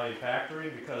high volume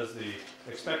factoring because the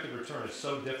expected return is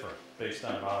so different based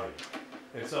on volume.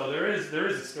 And so there is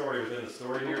a story within the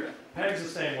story here. PEG's the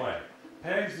same way.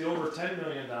 PEG's the over $10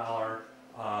 million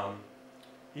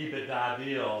EBITDA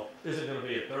deal isn't going to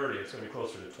be at 30, it's going to be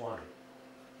closer to 20.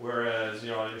 Whereas,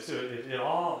 you know, it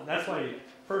all, that's why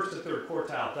first and third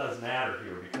quartile does matter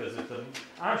here, because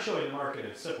I'm showing the market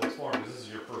in simplest form because this is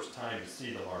your first time to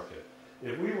see the market.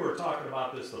 If we were talking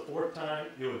about this the fourth time,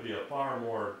 it would be a far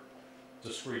more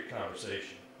discrete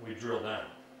conversation. We drill down,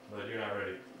 but you're not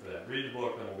ready for that. Read the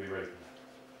book and we'll be ready for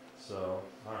that. So,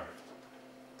 all right.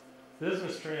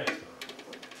 Business transfer.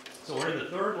 So we're in the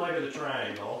third leg of the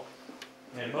triangle,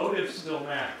 and motives still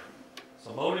matter.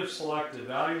 So motive selected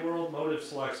value world, motive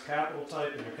selects capital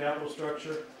type in your capital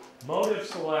structure, motive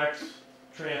selects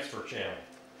transfer channel.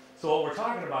 So what we're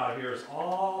talking about here is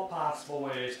all possible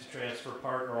ways to transfer,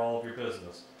 partner all of your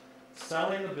business.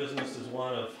 Selling the business is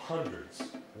one of hundreds.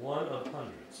 One of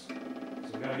hundreds.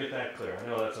 So we got to get that clear. I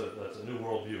know that's a new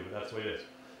world view, but that's the way it is.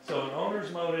 So an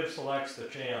owner's motive selects the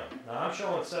channel. Now I'm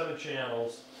showing 7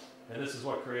 channels, and this is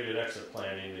what created exit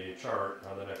planning, the chart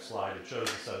on the next slide. It shows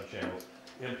the 7 channels.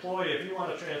 Employee, if you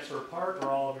want to transfer part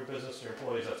or all of your business to your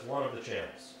employees, that's one of the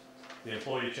channels, the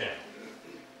employee channel.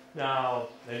 Now,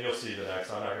 and you'll see the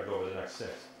next, I'm not going to go over the next 6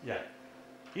 yet.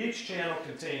 Each channel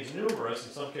contains numerous,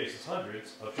 in some cases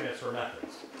hundreds, of transfer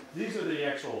methods. These are the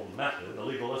actual method, the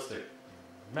legalistic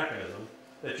mechanism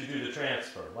that you do the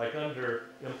transfer. Like under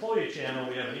employee channel,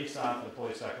 we have an ESOP,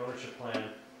 employee stock ownership plan,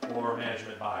 or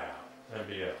management buyout,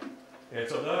 MBO. And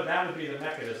so that would be the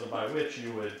mechanism by which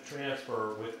you would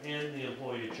transfer within the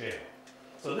employee channel.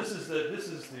 So this is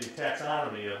the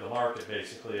taxonomy of the market,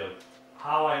 basically, of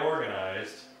how I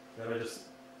organized. And I just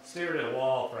stared at a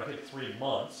wall for, I think, 3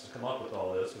 months to come up with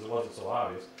all this because it wasn't so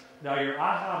obvious. Now your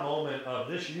aha moment of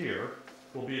this year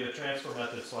will be the transfer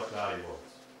method select value worlds.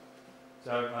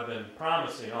 So I've been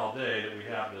promising all day that we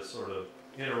have this sort of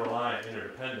interreliant,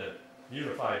 interdependent,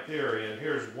 unified theory, and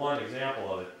here's one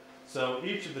example of it. So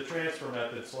each of the transfer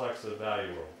methods selects a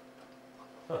value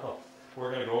world.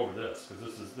 We're going to go over this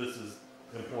because this is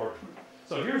important.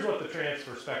 So here's what the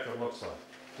transfer spectrum looks like.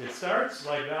 It starts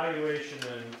like valuation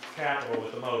and capital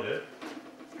with the motive.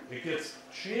 It gets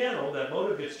channeled, that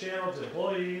motive gets channeled to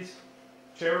employees,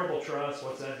 charitable trust,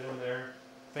 what's that doing there?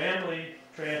 Family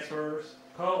transfers,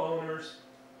 co-owners,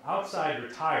 outside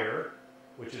retire,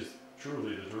 which is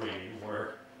truly the dream,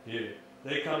 where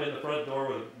they come in the front door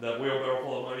with that wheelbarrow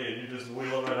full of money and you just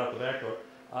wheel it right out the back door.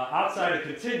 Outside to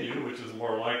continue, which is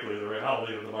more likely the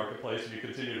reality of the marketplace if you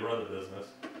continue to run the business.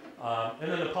 And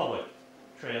then the public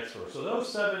transfer. So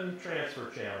those 7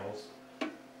 transfer channels,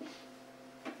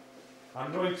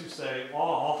 I'm going to say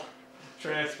all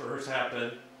transfers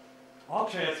happen, all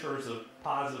transfers of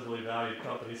positively valued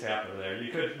companies happen there.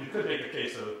 You could make a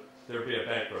case of there would be a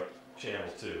bankrupt channel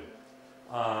too.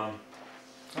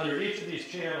 Under each of these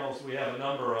channels we have a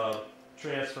number of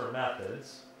transfer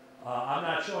methods. I'm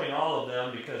not showing all of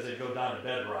them because they go down to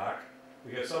bedrock,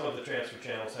 because some of the transfer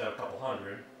channels have a couple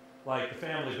hundred. Like the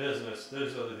family business,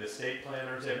 those are the estate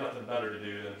planners. They have nothing better to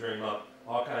do than dream up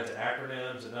all kinds of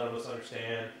acronyms that none of us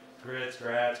understand. Grits,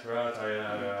 grats, gruts,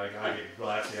 I get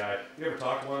glassy eyed. You ever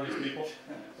talk to one of these people?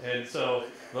 And so,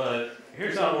 but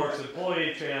here's how it works.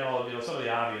 Employee channel, some of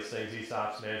the obvious things,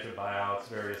 ESOPs, management buyouts,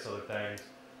 various other things.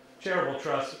 Charitable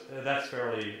trust, that's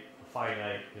fairly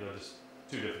finite, just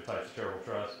 2 different types of charitable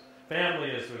trust. Family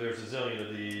is where there's a zillion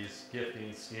of these,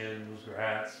 gifting, skins,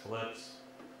 grats, flips,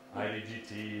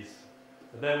 IDGTs.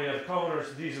 And then we have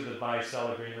co-owners. These are the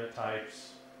buy-sell agreement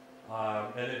types.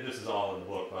 And this is all in the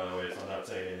book, by the way, so I'm not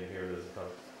saying anything here that isn't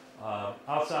covered.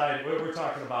 Outside, we're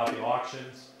talking about the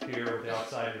auctions here with the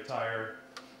outside retired.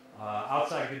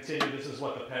 Outside continue, this is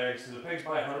what the PEGs do. The PEGs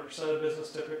buy 100% of the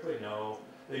business typically? No.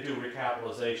 They do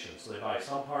recapitalization. So they buy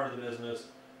some part of the business.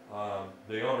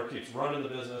 The owner keeps running the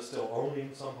business, still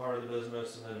owning some part of the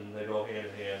business, and then they go hand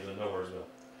in hand to Nowheresville.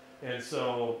 And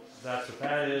so that's what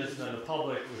that is. And then the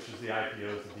public, which is the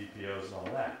IPOs, the DPOs, and all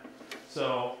that.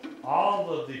 So all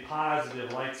of the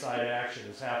positive light side action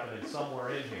is happening somewhere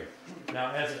in here.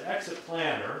 Now, as an exit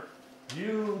planner,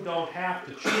 you don't have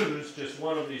to choose just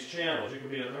one of these channels. You can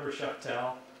be a member Chef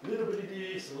Tell, little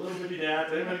bitty this, a little bitty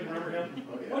that. Anybody remember him?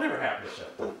 Whatever happened to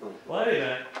Chef Tell? Well,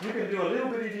 anyway, you can do a little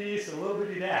bitty this and a little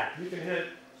bitty that. You can hit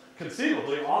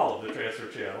conceivably all of the transfer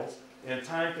channels and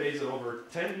time phase it over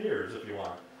 10 years if you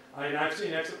want. I mean, I've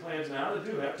seen exit plans now that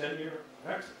do have 10-year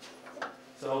exits.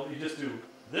 So you just do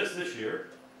this year,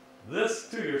 this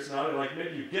 2 years from now, like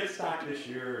maybe you get stock this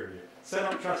year and you set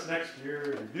up trust next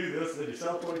year and you do this, and then you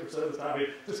sell 20% of the stock. I mean,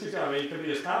 just keep going. I mean, it can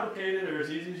be as complicated or as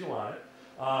easy as you want it.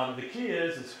 The key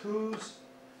is whose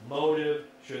motive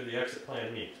should the exit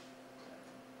plan meet?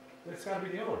 It's got to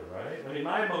be the owner, right? I mean,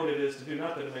 my motive is to do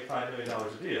nothing to make $5 million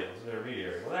a deal as an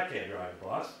intermediary. Well, that can't drive the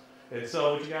bus. And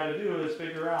so what you got to do is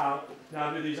figure out,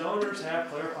 now do these owners have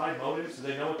clarified motives? Do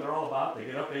they know what they're all about? They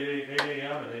get up 8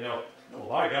 a.m. and they know, well,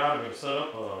 by God, I'm going to set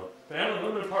up a family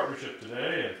limited partnership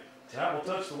today, and that will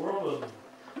touch the world of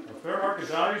fair market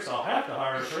value, so I'll have to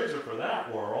hire an appraiser for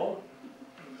that world.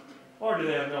 Or do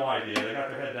they have no idea? They got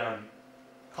their head down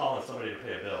calling somebody to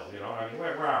pay a bill, you know? I mean,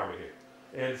 where are we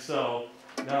here? And so,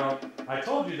 now, I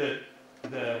told you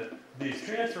that these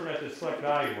transfer methods select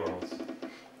value worlds.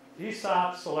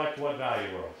 ESOPs select what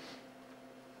value world?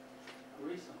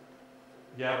 Reason.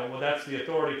 Yeah, but well, that's the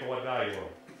authority for what value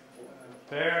world?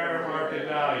 Fair market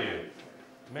value.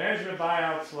 Management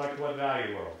buyouts select what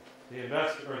value world? The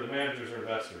investor, or the managers or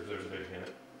investors, there's a big hint.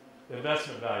 The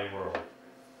investment value world.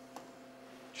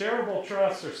 Charitable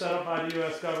trusts are set up by the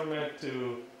U.S. government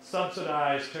to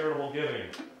subsidize charitable giving.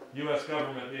 U.S.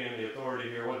 government being the authority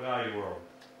here, what value world?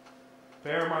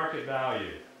 Fair market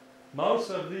value. Most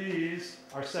of these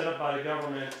are set up by the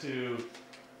government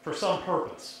for some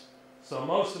purpose. So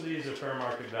most of these are fair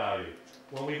market value.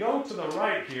 When we go to the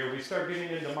right here, we start getting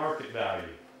into market value.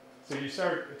 So you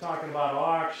start talking about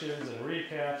auctions and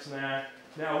recaps and that.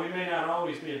 Now, we may not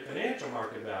always be in financial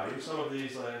market value. Some of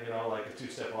these, you know, like a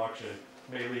two-step auction,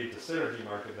 may lead to synergy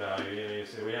market value. You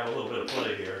see, we have a little bit of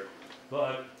play here.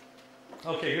 But,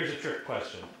 okay, here's a trick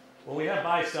question. When we have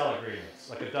buy-sell agreements,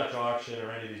 like a Dutch auction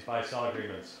or any of these buy-sell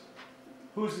agreements,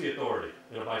 who's the authority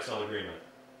in a buy-sell agreement?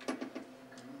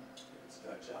 It's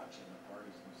Dutch auction, the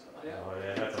parties themselves. Oh,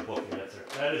 yeah, that's a booking.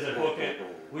 That is a booking.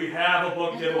 We have a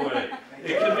book giveaway.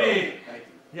 It can be,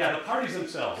 yeah, the parties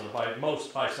themselves, and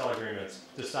most buy-sell agreements,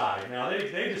 decide. Now,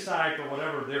 they decide for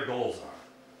whatever their goals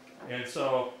are. And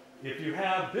so, if you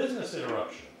have business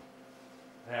interruption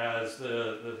as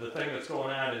the thing that's going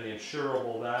on in the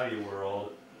insurable value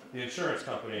world, the insurance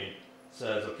company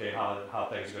says, okay, how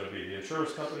things are going to be. The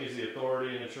insurance company is the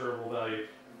authority in insurable value.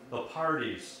 The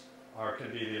parties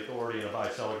can be the authority in a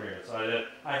buy-sell agreement. So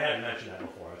I hadn't mentioned that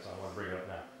before, so I want to bring it up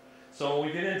now. So when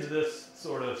we get into this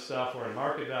sort of stuff, we're in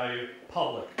market value,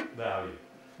 public value.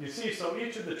 You see, so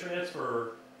each of the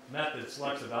transfer methods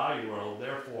selects a value world,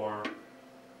 therefore,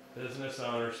 business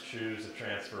owners choose a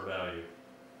transfer value.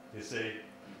 You see?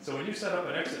 So when you set up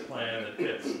an exit plan that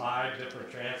fits 5 different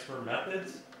transfer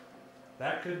methods,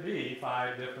 that could be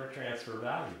 5 different transfer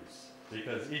values,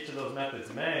 because each of those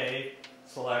methods may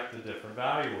select a different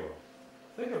value world.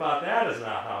 Think about that as an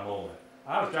aha moment.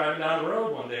 I was driving down the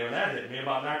road one day when that hit me,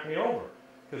 about knocked me over,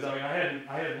 because I mean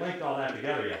I hadn't linked all that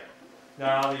together yet.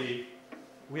 Now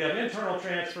we have internal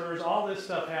transfers. All this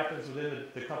stuff happens within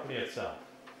the company itself.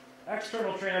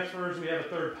 External transfers, we have a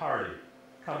third party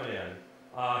coming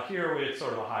in. Here it's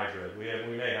sort of a hybrid. We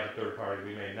may have a third party,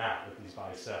 we may not with these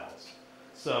buy-sells.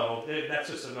 So that's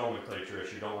just a nomenclature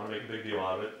issue. Don't want to make a big deal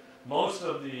out of it. Most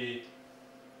of the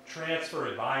transfer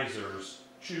advisors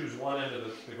choose one end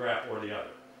of the graph or the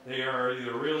other. They are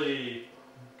either really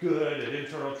good at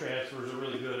internal transfers or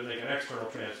really good at making external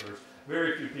transfers.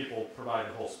 Very few people provide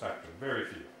the whole spectrum. Very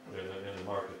few in the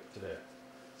market today.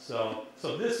 So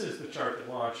this is the chart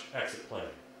that launched exit planning.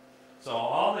 So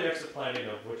all the exit planning,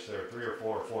 of which there are 3 or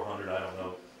 4 or 400, I don't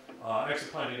know,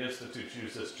 Exit Planning Institutes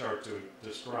use this chart to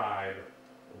describe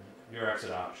your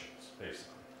exit options,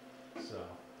 basically. So,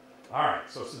 all right,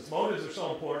 so since motives are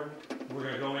so important, we're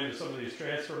going to go into some of these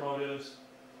transfer motives.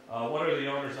 What are the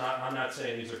owners? I'm not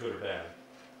saying these are good or bad.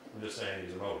 I'm just saying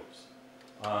these are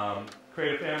motives.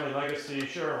 Create a family legacy,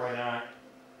 sure, why not?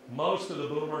 Most of the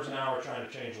boomers now are trying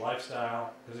to change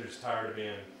lifestyle because they're just tired of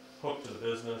being hooked to the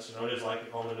business. You know, it is like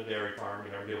owning a dairy farm,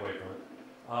 you never get away from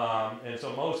it. And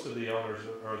so most of the owners,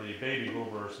 or the baby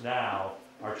boomers now,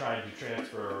 are trying to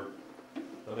transfer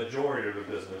the majority of the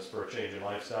business for a change in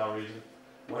lifestyle reason.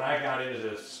 When I got into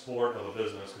this sport of a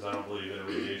business, because I don't believe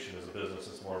intermediation is a business,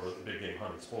 it's more of a big game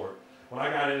hunting sport. When I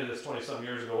got into this 20-some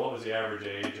years ago, what was the average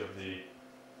age of the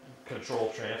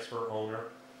control transfer owner?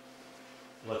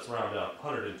 Let's round up,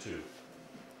 102.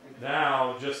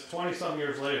 Now, just 20-some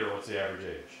years later, what's the average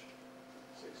age?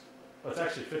 60. Well, it's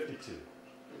actually 52.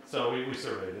 So we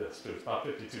surveyed this too, it's about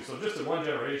 52. So just in one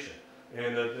generation.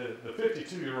 And the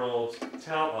 52-year-olds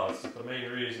tell us that the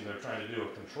main reason they're trying to do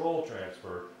a control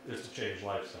transfer is to change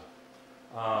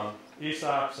lifestyle.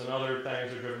 ESOPs and other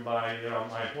things are driven by, you know,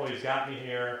 my employees got me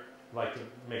here, I'd like to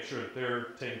make sure that they're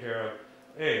taken care of.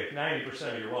 Hey, if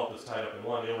 90% of your wealth is tied up in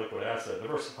one illiquid asset,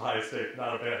 diversify estate,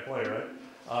 not a bad play,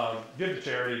 right? Give to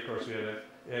charity, of course we had it,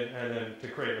 and then to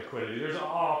create liquidity. There's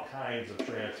all kinds of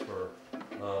transfer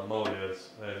motives,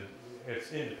 and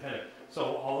it's independent. So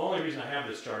the only reason I have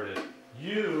this chart is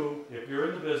you, if you're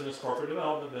in the business, corporate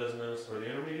development business, or the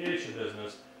intermediation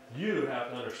business, you have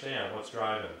to understand what's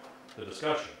driving the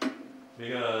discussion,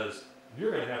 because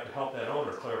you're going to have to help that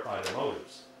owner clarify their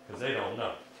motives, because they don't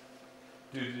know.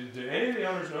 Do any of the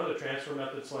owners know the transfer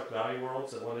method select value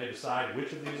worlds, that when they decide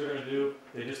which of these are going to do,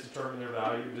 they just determine their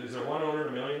value? Is there one owner in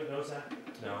a million that knows that?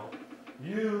 No.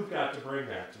 You've got to bring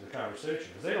that to the conversation,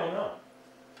 because they don't know.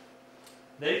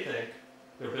 They think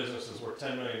their business is worth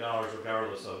 $10 million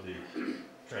regardless of the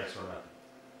transfer method.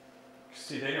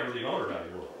 See, they never leave owner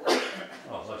value world.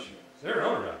 Oh, bless you. They're an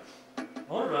owner value.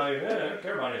 Owner value, I don't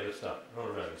care about any of this stuff.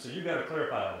 Owner value. So you've got to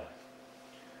clarify all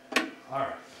that. All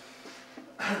right.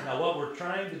 Now, what we're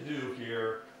trying to do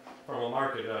here from a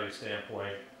market value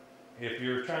standpoint, if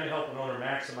you're trying to help an owner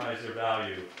maximize their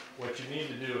value, what you need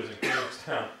to do is encourage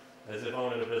them, as if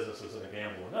owning a business isn't a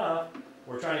gamble enough,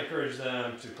 we're trying to encourage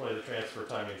them to play the transfer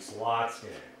timing slots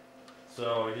game.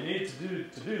 So you need to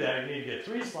do that, you need to get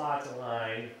 3 slots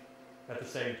aligned at the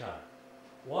same time.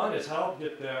 One is help them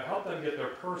get their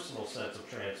personal sense of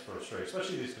transfer straight,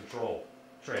 especially these control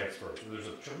transfers. There's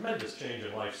a tremendous change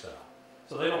in lifestyle.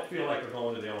 So they don't feel like they're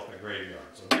going to the elephant graveyard.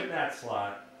 So get that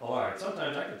slot aligned.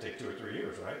 Sometimes that can take 2 or 3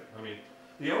 years, right? I mean,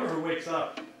 the owner who wakes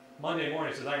up Monday morning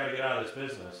and says, I got to get out of this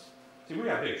business. See, we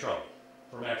got big trouble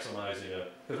for maximizing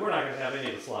it, because we're not going to have any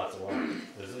of the slots aligned,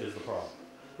 is the problem.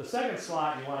 The second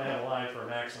slot you want to have aligned for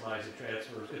maximizing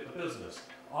transfers, get the business.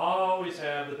 Always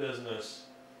have the business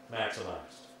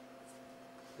maximized.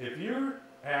 If you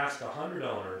ask 100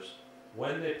 owners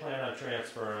when they plan on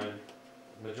transferring,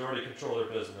 majority control their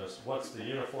business, what's the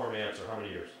uniform answer? How many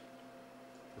years?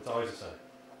 It's always the same.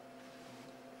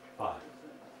 5.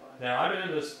 Now, I've been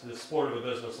in this sport of a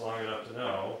business long enough to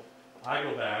know, I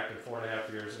go back in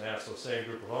 4.5 years and ask those same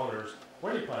group of owners,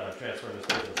 when do you plan on transferring this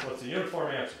business? What's the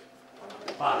uniform answer?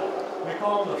 5. We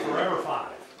call them the forever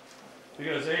 5,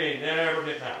 because they ain't never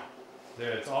getting out.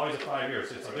 It's always a 5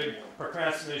 years. It's a big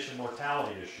procrastination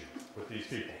mortality issue with these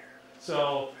people.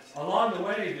 So along the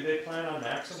way, do they plan on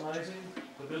maximizing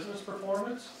the business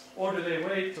performance, or do they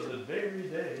wait till the very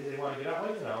day they want to get out?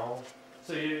 Well, you know,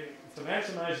 so to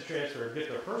maximize the transfer, get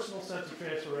their personal sense of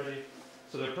transfer ready,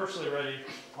 so they're personally ready,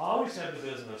 always have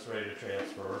the business ready to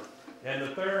transfer. And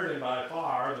the third, and by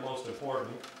far the most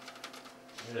important,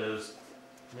 is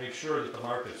make sure that the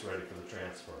market's ready for the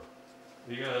transfer.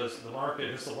 Because the market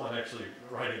is the one actually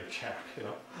writing the check, you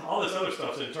know. All this other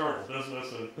stuff's internal,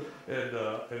 business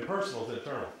and personal is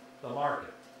internal. The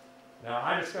market. Now,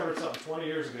 I discovered something 20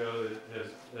 years ago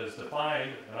that has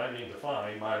defined, and I mean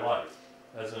defined, my life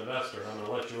as an investor, and I'm going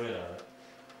to let you in on it.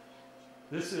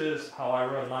 This is how I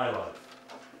run my life.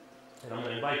 And I'm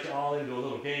going to invite you all into a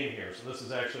little game here, so this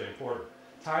is actually important.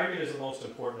 Timing is the most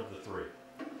important of the 3.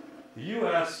 The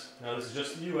U.S., now this is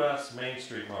just the U.S. Main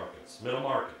Street markets, middle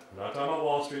market. I'm not talking about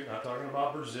Wall Street, not talking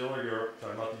about Brazil or Europe, I'm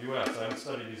talking about the U.S. I haven't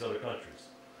studied these other countries.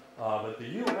 But the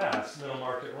U.S. middle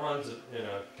market runs in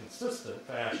a consistent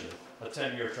fashion a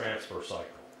 10-year transfer cycle.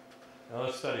 Now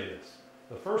let's study this.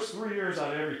 The first 3 years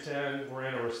out of every 10, we're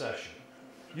in a recession.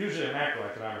 Usually a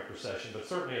macroeconomic recession, but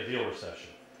certainly a deal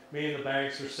recession. Meaning the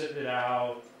banks are sitting it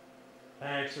out,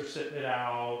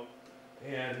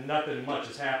 and nothing much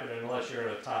is happening unless you're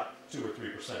in a top 2 or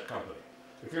 3% company.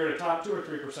 If you're in a top 2 or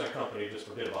 3% company, just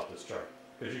forget about this chart,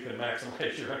 because you can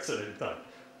maximize your exit anytime.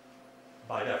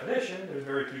 By definition, there's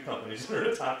very few companies that are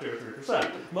in the top 2 or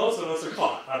 3%. Most of us are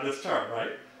caught on this chart,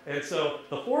 right? And so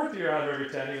the 4th year out of every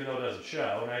 10, even though it doesn't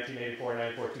show, 1984,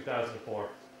 94, 2004,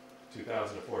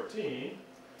 2014,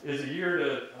 is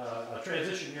a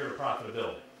transition year to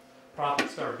profitability.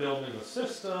 Profits start building in the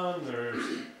system, there's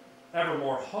ever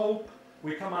more hope.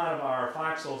 We come out of our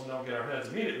foxholes and don't get our heads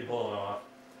immediately blown off.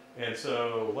 And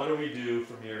so what do we do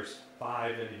from years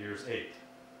 5 into years 8?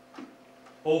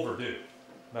 Overdue.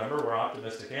 Remember, we're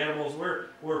optimistic animals.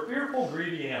 We're fearful,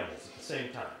 greedy animals at the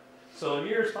same time. So in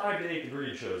years 5 to 8, the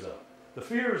greed shows up. The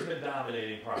fear has been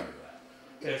dominating prior to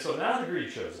that. And so now the greed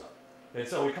shows up. And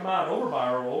so we come out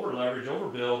over-borrow, over-leverage,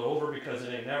 overbuild, over because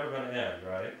it ain't never going to end,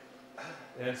 right?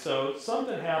 And so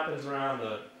something happens around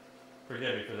the,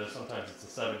 forgive me for this, sometimes it's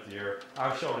the 7th year.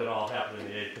 I've shown it all happen in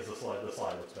the 8th because the slide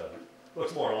looks better.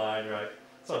 Looks more aligned, right?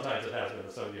 Sometimes it happens in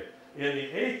the 7th year. In the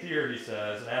 8th year, he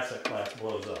says, an asset class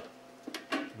blows up.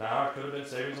 Now, it could have been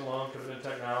savings and loan, could have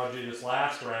been technology. This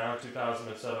last round,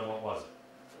 2007, what was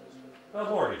it?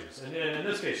 Mortgages. And in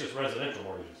this case, just residential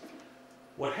mortgages.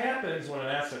 What happens when an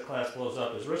asset class blows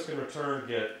up is risk and return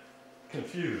get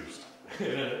confused in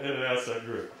an asset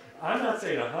group. I'm not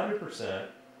saying 100%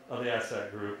 of the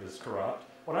asset group is corrupt.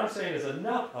 What I'm saying is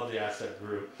enough of the asset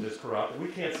group is corrupt that we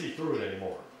can't see through it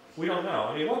anymore. We don't know.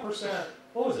 I mean, what percent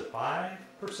what was it, 5%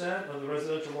 of the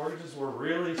residential mortgages were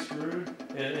really screwed,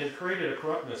 and created a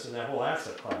corruptness in that whole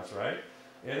asset class, right?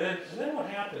 And then what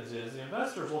happens is the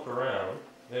investors look around,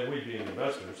 and we being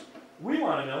investors, we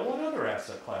want to know what other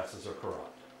asset classes are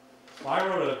corrupt. Well, I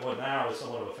wrote what now is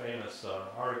somewhat of a famous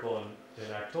article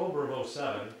in October of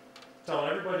 07, telling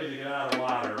everybody to get out of the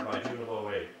water by June of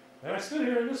 08. And I stood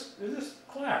here in this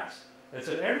class and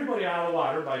said, everybody out of the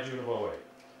water by June of 08.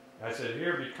 I said,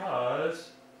 here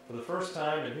because, for the first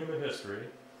time in human history,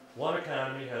 one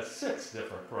economy has 6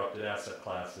 different corrupted asset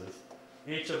classes,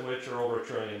 each of which are over $1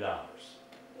 trillion.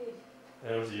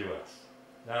 And it was the U.S.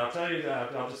 Now I'll tell you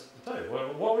that, I'll just tell you,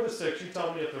 what were the 6? You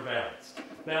tell me if they're balanced.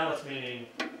 Balanced meaning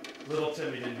little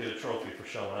Timmy didn't get a trophy for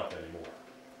showing up anymore.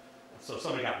 So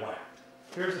somebody got whacked.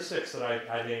 Here's the 6 that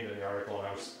I named in the article and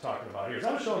I was talking about here.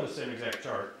 I was showing the same exact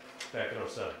chart back in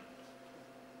 07.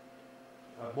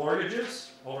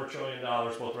 Mortgages, over $1 trillion,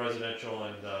 both residential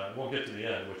and, we'll get to the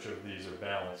end, which of these are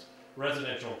balanced.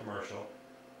 Residential and commercial.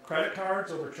 Credit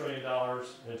cards, over $1 trillion,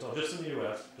 until just in the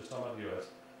U.S., just talking about the U.S.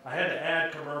 I had to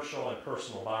add commercial and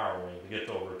personal borrowing to get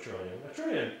to over $1 trillion. $1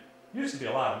 trillion used to be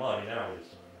a lot of money, now we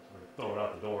just throw it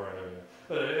out the door and everything.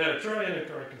 But $1 trillion in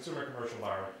consumer commercial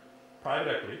borrowing,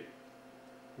 private equity,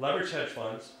 leveraged hedge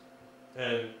funds,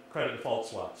 and credit default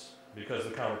swaps because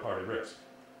of the counterparty risk.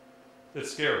 It's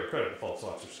scary. Credit default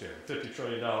swaps are scary. $50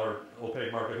 trillion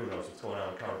opaque market, who knows what's going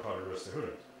on with counterparty risk there, who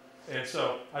knows? And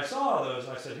so I saw all those,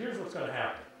 and I said, here's what's going to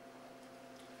happen.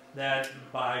 That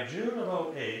by June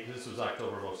of 08, this was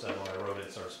October of 07 when I wrote it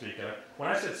and started speaking. When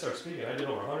I said start speaking, I did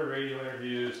over 100 radio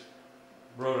interviews,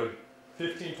 wrote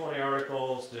 15, 20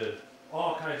 articles, did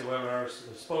all kinds of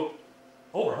webinars, spoke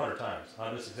over 100 times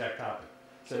on this exact topic.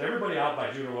 Said everybody out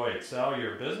by June of 08, sell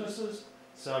your businesses,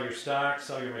 sell your stocks,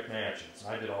 sell your McMansions.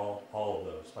 I did all of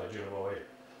those by June of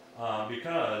 08.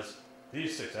 Because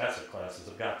these 6 asset classes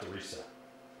have got to reset.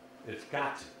 It's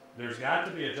got to. There's got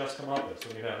to be a just comeuppance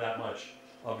when you have that much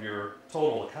of your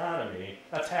total economy.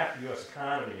 That's half the U.S.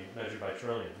 economy measured by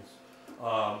trillions.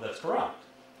 That's corrupt.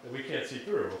 That we can't see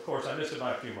through. Of course, I missed it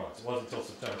by a few months. It wasn't until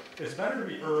September. It's better to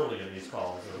be early in these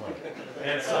calls than late.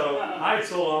 And so I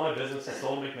sold all my businesses,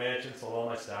 sold McMansions, sold all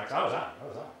my stocks. I was out.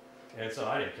 And so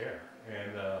I didn't care.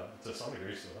 And to some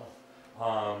degree, still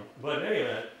don't. But in any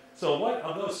event, so what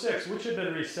of those 6, which have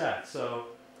been reset? So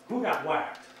who got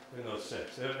whacked in those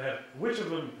 6? Which of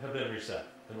them have been reset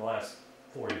in the last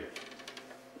 4 years?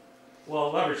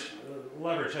 Well,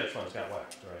 leverage hedge funds got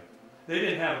whacked, right? They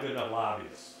didn't have good enough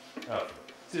lobbyists effort.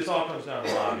 See, this all comes down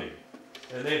to lobbying.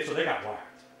 And so they got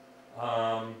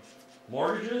whacked.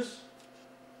 Mortgages,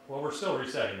 well, we're still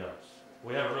resetting those.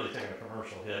 We haven't really taken a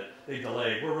commercial hit. They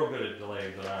delayed. We're real good at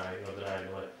delaying, denying,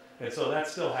 delay. And so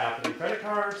that's still happening. Credit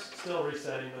cards, still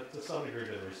resetting, but to some degree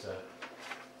they've reset.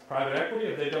 Private equity,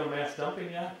 have they done mass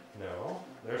dumping yet? No.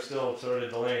 They're still sort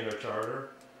of delaying their charter.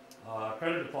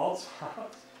 Credit defaults,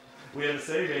 we had to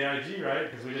save AIG, right?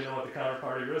 Because we didn't know what the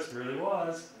counterparty risk really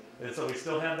was. And so we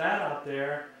still have that out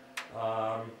there.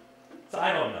 So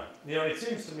I don't know. It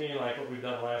seems to me like what we've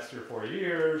done the last 3 or 4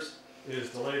 years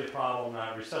is delay the problem,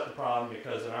 not reset the problem,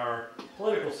 because in our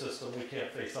political system, we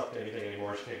can't face up to anything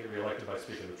anymore. Just can't get reelected by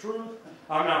speaking the truth.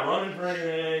 I'm not running for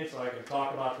anything, so I can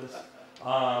talk about this.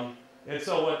 And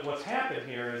so what's happened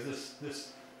here is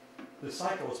this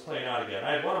cycle is playing out again.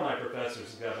 I had one of my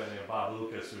professors, a guy by the name of Bob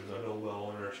Lucas, who's a Millville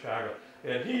owner in Chicago,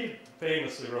 and he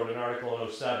famously wrote an article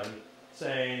in 07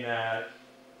 saying that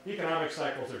economic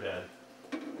cycles are dead.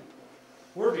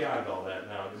 We're beyond all that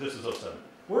now. This is 07.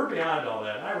 We're beyond all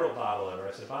that. And I wrote Bob a letter.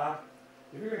 I said, Bob,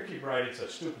 if you're going to keep writing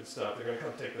such stupid stuff, they're going to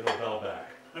come take the Nobel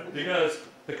back. Because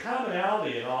the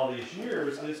commonality in all these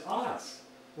years is us.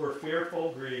 We're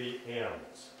fearful, greedy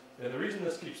animals. And the reason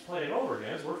this keeps playing over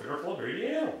again is we're fearful, greedy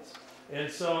animals. And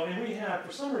so, and we have,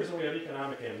 for some reason, we have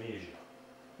economic amnesia.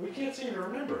 We can't seem to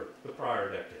remember the prior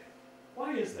decade.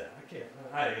 Why is that?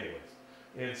 Anyways.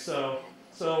 And so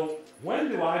when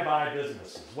do I buy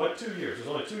businesses? What 2 years? There's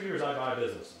only 2 years I buy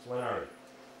businesses. When are they?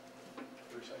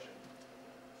 Recession.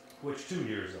 Which 2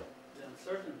 years though? The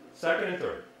uncertainty. Second and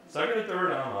third. Second and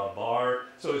third, I'm a bar.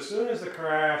 So as soon as the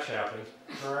crash happens,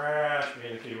 crash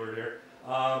being the key word here,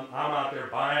 I'm out there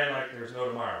buying like there's no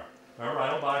tomorrow. Remember, I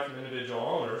don't buy from individual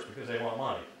owners because they want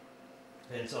money.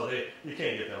 And so you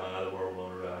can't get them out of the world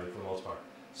owner value for the most part.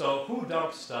 So who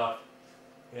dumps stuff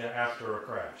after a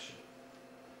crash?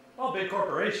 Well, big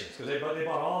corporations, because they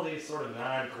bought all these sort of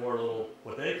non-core little,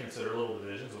 what they consider little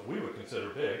divisions, what we would consider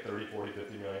big, 30, 40,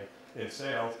 50 million in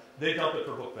sales. They dump it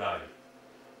for book value.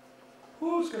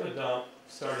 Who's going to dump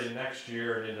starting next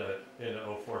year and into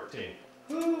 2014?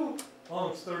 Who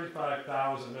owns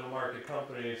 35,000 middle market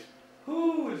companies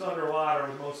who is underwater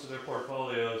with most of their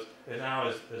portfolios and now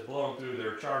is blowing through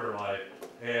their charter life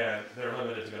and they're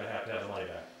limited to going to have the money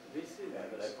back?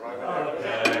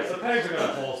 Okay, so pegs are going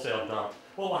to wholesale dump.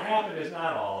 Well, what happened is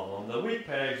not all of them. The weak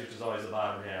pegs, which is always the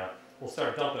bottom half, will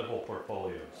start dumping whole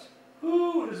portfolios.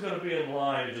 Who is going to be in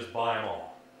line to just buy them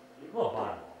all? We'll buy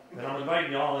them all. And I'm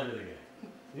inviting you all into the game.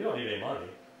 You don't need any money.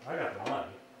 I got the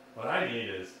money. What I need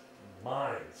is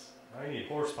minds. I need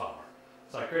horsepower.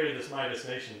 So I created this My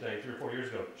Destination thing 3 or 4 years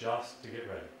ago just to get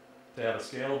ready. To have a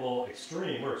scalable,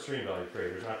 we're extreme value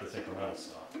creators, not this incremental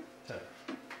stuff.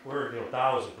 We're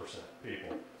 1,000%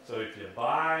 people. So if you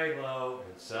buy low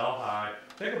and sell high,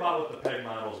 think about what the peg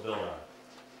model is built on.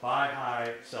 Buy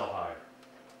high, sell higher.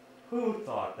 Who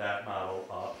thought that model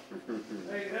up?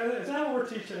 Hey, is that what we're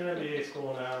teaching in MBA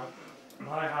school now?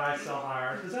 Buy high, sell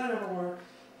higher. Does that ever work?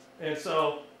 And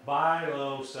so buy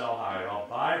low, sell high. I'll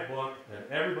buy a book, and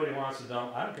everybody wants to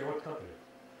dump. I don't care what company.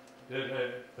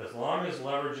 As long as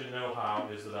leverage and know-how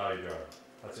is the value driver.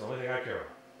 That's the only thing I care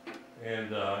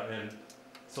about. And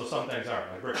so some things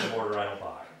aren't. Like brick and mortar, I don't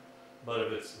buy. But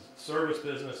if it's service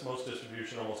business, most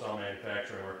distribution, almost all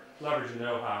manufacturing, where leverage and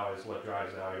know-how is what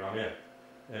drives value, I'm in.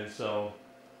 And so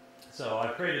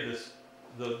I've created this,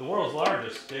 the world's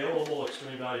largest scalable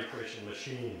extreme value creation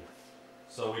machine.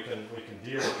 So we can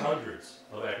deal with hundreds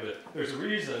of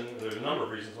acquisitions. There's a number of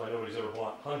reasons why nobody's ever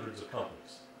bought hundreds of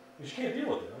companies. Because you can't deal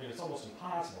with it. I mean, it's almost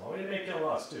impossible. I mean, it may kill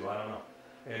us too, I don't know.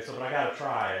 And so, but I gotta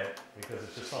try it, because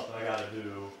it's just something I gotta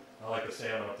do. I like to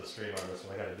salmon up the stream on this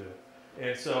one, I gotta do it.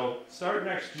 And so, start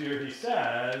next year, he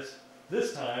says,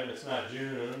 this time, it's not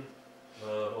June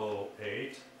of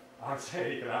 08. I'm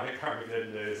saying economic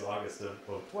Armageddon Day is August of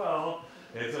 12.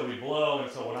 And so we blow,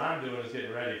 and so what I'm doing is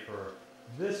getting ready for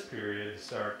this period to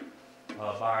start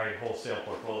buying wholesale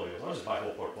portfolios. I'll just buy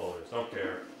whole portfolios, don't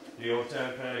care. Do you own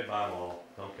 10 peg? Buy them all,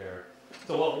 don't care.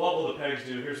 So what will the pegs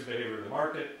do? Here's the behavior of the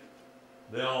market.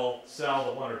 They'll sell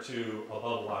the 1 or 2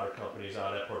 above the water companies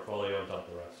out of that portfolio and dump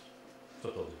the rest. That's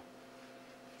what they'll do.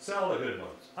 Sell the good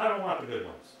ones. I don't want the good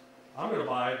ones. I'm going to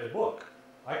buy a book.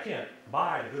 I can't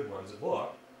buy the good ones at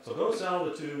book. So go sell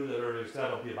the 2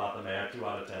 that'll be about the math. 2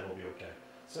 out of 10 will be okay.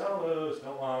 Sell those,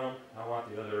 don't want them. I want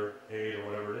the other 8 or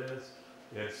whatever it is.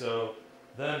 And so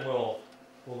then we'll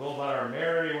go about our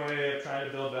merry way of trying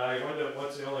to build value.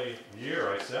 What's the only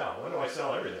year I sell? When do I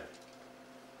sell everything?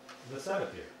 The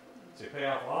 7th year. So you pay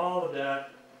off all the debt.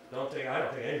 I don't take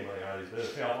any money out of these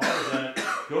businesses. Pay off all the debt.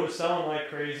 Go to selling like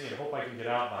crazy and hope I can get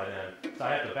out by then. So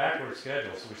I have the backward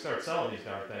schedule. So we start selling these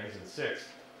darn things in 6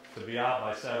 to be out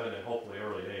by 7 and hopefully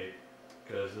early 8,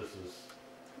 because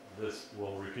this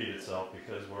will repeat itself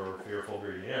because we're fearful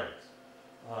greedy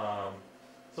animals.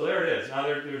 So there it is. Now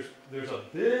there's a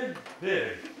big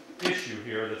issue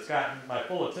here that's gotten my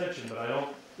full attention,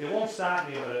 but it won't stop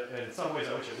me, but in some ways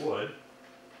I wish it would.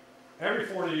 Every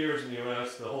 40 years in the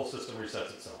U.S., the whole system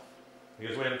resets itself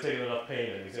because we haven't taken enough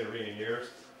pain in these intervening years.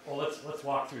 Well, let's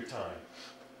walk through time.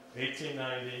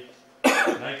 1890,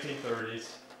 1930s,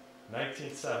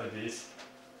 1970s.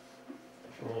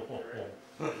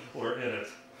 We're in it.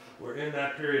 We're in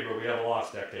that period where we have a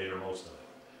lost decade or most of it.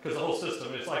 Because the whole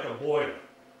system, it's like a boiler.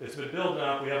 It's been building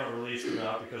up, we haven't released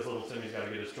enough because little Timmy's got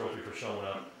to get his trophy for showing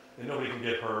up. And nobody can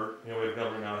get hurt. We have a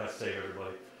government now that has to save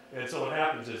everybody. And so what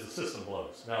happens is the system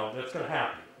blows. Now, that's going to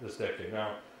happen this decade.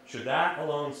 Now, should that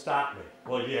alone stop me?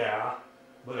 Well, yeah,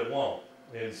 but it won't.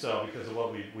 And so, because of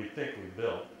what we think we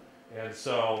built. And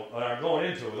so, I'm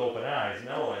going into it with open eyes,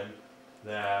 knowing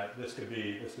that this could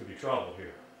be trouble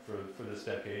here for this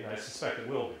decade, and I suspect it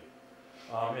will be.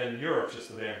 And Europe's just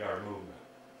the vanguard movement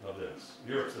of this.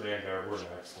 Europe's the vanguard, we're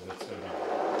next, and it's going to be.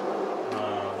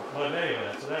 But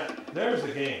anyway, so there's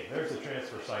the game. There's the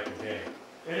transfer cycle game.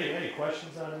 Any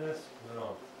questions on this? Then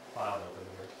I'll file them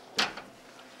in here.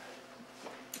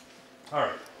 All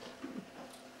right.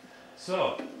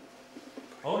 So,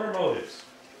 owner motives.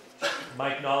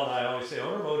 Mike Null and I always say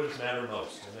owner motives matter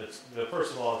most. And it's,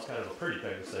 first of all, it's kind of a pretty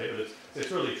thing to say, but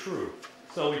it's really true.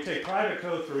 So we take private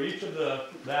code through each of the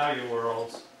value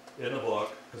worlds in the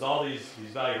book, because all these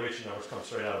valuation numbers come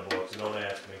straight out of books, and don't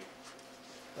ask me.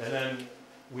 And then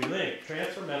we link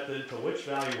transfer method to which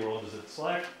value world does it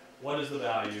select, what is the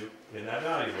value in that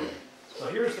value world. So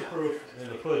here's the proof in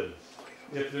the pudding.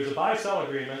 If there's a buy-sell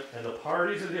agreement and the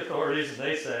parties are the authorities and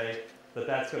they say that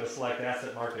that's going to select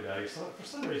asset market value, so for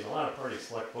some reason a lot of parties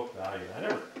select book value. I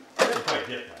never quite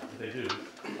get that, but they do.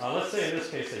 Let's say in this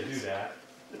case they do that.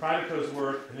 Private codes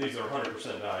work, and these are 100%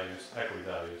 values, equity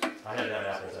values. I had to have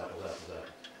apples.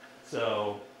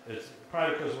 So it's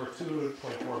private codes worth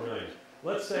 $2.4 million.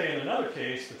 Let's say in another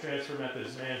case, the transfer method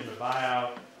is management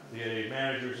buyout. The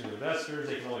managers and investors,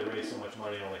 they can only raise so much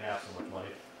money, only have so much money.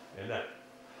 And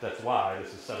that's why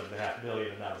this is 7.5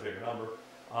 million and not a bigger number.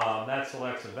 That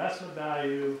selects investment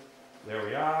value. There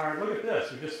we are. Look at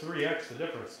this. We just 3x the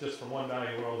difference just from one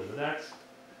value world to the next.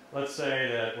 Let's say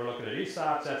that we're looking at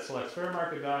ESOPs. That selects fair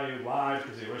market value. Why?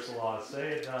 Because the ERISA laws say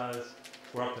it does.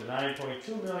 We're up to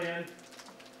 9.2 million.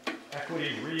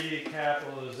 Equity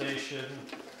recapitalization.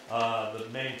 The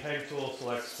main PEG tool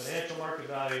selects financial market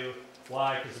value.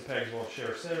 Why? Because the PEGs won't share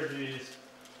synergies.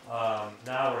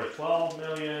 Now we're at 12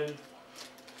 million.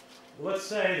 Let's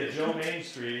say that Joe Main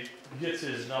Street gets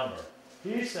his number.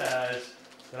 He says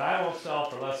that I won't sell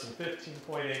for less than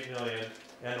 15.8 million,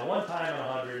 and the one time in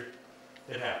 100,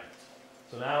 it happens.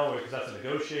 So now, because that's a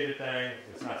negotiated thing,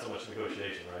 it's not so much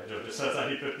negotiation, right? Joe just says I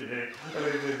need 58.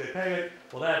 They pay it.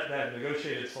 Well, that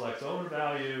negotiated selects owner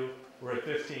value. We're at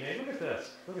 15.8. Look at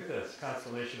this. Look at this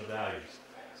constellation of values.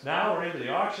 Now we're into the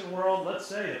auction world. Let's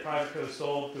say that private co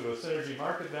sold through a synergy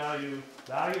market value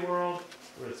world.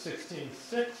 We're at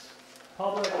 16.6.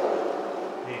 Public,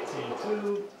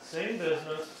 18.2. Same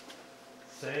business,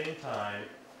 same time,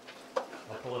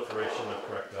 a proliferation of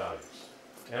correct values.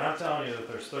 And I'm telling you that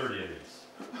there's 30 of these.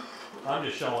 I'm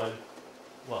just showing,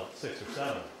 well, 6 or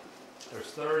 7. There's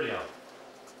 30 of them.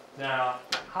 Now,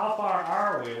 how far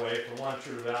are we away from one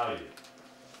true value?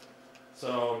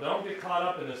 So don't get caught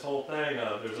up in this whole thing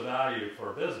of there's a value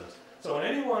for a business. So when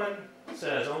anyone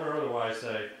says, owner or otherwise,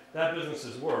 say, that business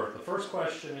is worth, the first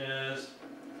question is,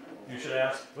 you should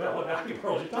ask, well, what value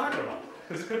world are you talking about?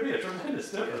 Because it could be a tremendous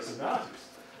difference in values.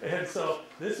 And so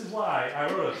this is why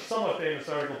I wrote a somewhat famous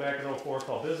article back in 2004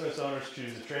 called Business Owners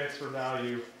Choose a Transfer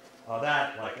Value.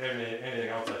 That, like anything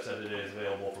else I've said today, is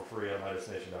available for free on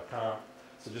MidasNation.com.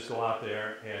 So just go out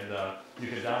there and you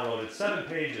can download it. 7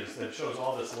 pages that shows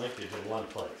all this linkage in one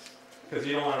place. Because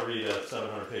you don't want to read a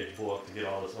 700-page book to get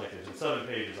all this linkage. In 7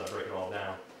 pages, I break it all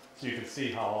down so you can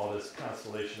see how all this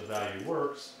constellation of value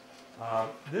works.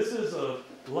 This is a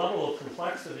level of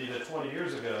complexity that 20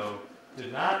 years ago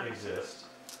did not exist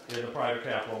in the private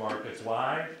capital markets.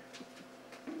 Why?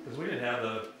 Because we didn't have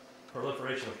the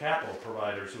proliferation of capital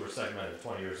providers who were segmented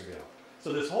 20 years ago.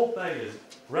 So this whole thing is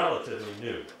relatively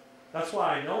new. That's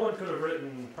why no one could have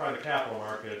written private capital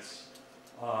markets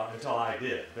until I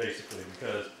did, basically,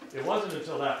 because it wasn't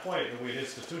until that point that we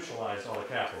institutionalized all the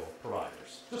capital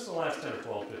providers, just the last 10 or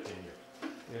 12, 15 years.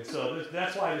 And so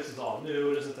that's why this is all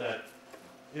new. It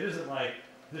isn't like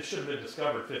this should have been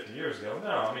discovered 50 years ago. No,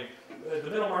 I mean, the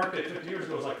middle market 50 years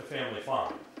ago was like the family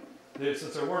farm.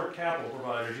 Since there weren't capital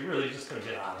providers, you really just couldn't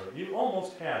get out of it. You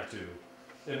almost had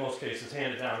to, in most cases,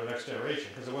 hand it down to the next generation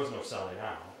because there was no selling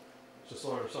out. It's just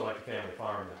sort of like a family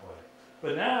farm that way.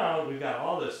 But now we've got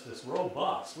all this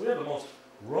robust, we have the most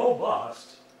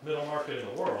robust middle market in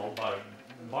the world,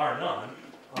 bar none.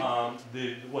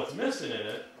 What's missing in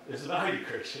it is the value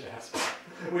creation aspect.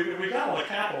 We got all the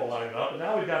capital lined up, and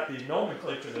now we've got the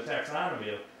nomenclature, the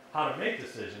taxonomy of how to make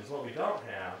decisions. What we don't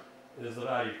have is the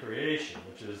value creation,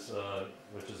 which is a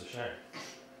shame.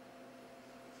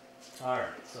 All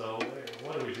right, so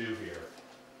what do we do here?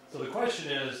 So the question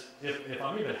is, if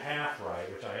I'm even half right,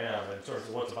 which I am, in terms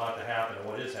of what's about to happen and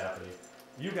what is happening,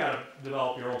 you've got to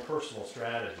develop your own personal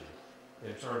strategy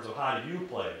in terms of how do you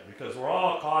play it, because we're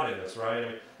all caught in this, right? I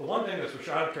mean, the one thing that's for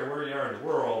sure, I don't care where you are in the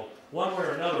world, one way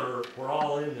or another, we're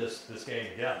all in this game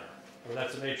together. And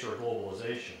that's the nature of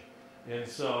globalization. And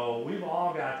so we've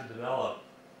all got to develop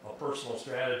a personal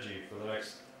strategy for the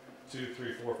next 2,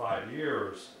 3, 4, 5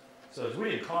 years. So as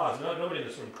we didn't cause, nobody in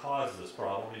this room caused this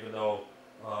problem, even though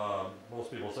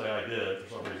most people say I did for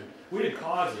some reason. We didn't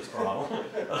cause this problem,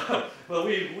 but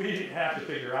we have to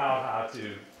figure out how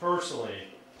to personally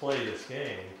play this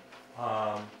game.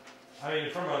 I mean,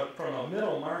 from a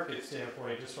middle market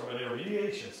standpoint, just from an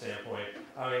intermediation standpoint,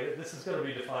 I mean, this is going to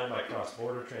be defined by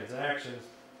cross-border transactions.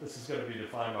 This is going to be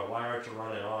defined by why aren't you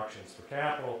running auctions for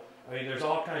capital. I mean, there's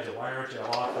all kinds of why aren't you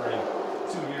offering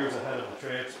 2 years ahead of the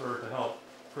transfer to help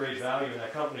create value in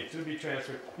that company to be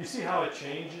transferred. You see how it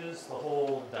changes the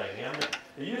whole dynamic?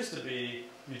 It used to be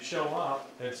you'd show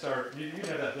up and start, you'd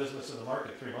have that business in the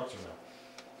market 3 months from now.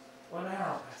 Well,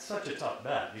 now, it's such a tough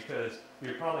bet because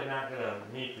you're probably not going to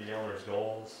meet the owner's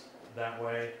goals that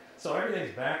way. So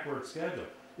everything's backward scheduled.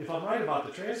 If I'm right about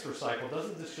the transfer cycle,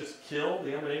 doesn't this just kill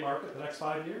the M&A market the next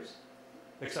 5 years?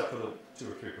 Except for the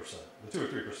 2 or 3%. The 2 or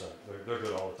 3%, they're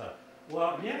good all the time.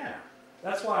 Well, yeah.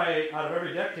 That's why out of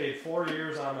every decade, 4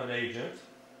 years I'm an agent,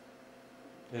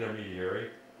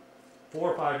 intermediary.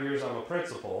 4 or 5 years I'm a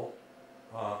principal,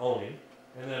 owning.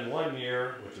 And then 1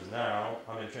 year, which is now,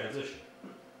 I'm in transition.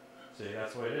 See,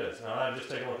 that's the way it is. Now I'm just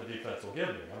taking what the defense will give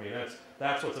me. I mean,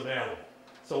 that's what's available.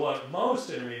 So what most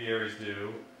intermediaries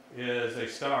do is they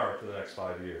starve for the next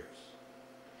 5 years.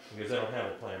 because they don't have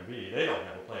a plan B. They don't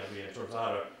have a plan B in terms of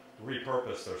how to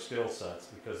repurpose their skill sets,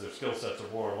 because their skill sets are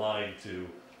more aligned to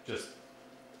just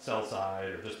sell side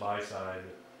or just buy side.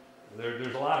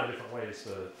 There's a lot of different ways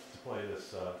to play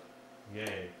this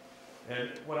game. And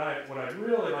what I'd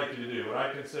really like you to do, what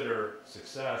I consider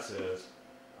success is,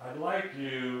 I'd like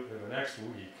you in the next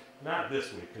week, not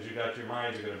this week, because you got your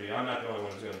minds are going to be, I'm not the only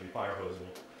one who's going to be fire hosing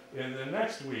you. In the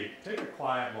next week, take a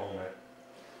quiet moment,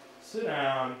 sit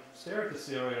down, stare at the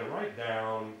ceiling, and write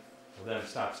down, well then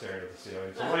stop staring at the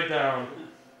ceiling. So write down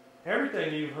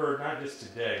everything you've heard, not just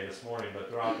today, this morning, but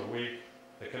throughout the week,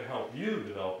 that can help you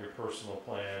develop your personal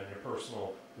plan, your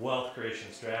personal wealth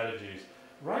creation strategies.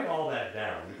 Write all that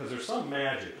down, because there's some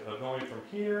magic of going from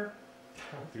here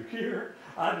down through here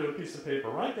onto a piece of paper.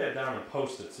 Write that down and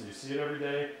post it so you see it every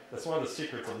day. That's one of the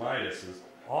secrets of Midas, is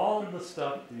all of the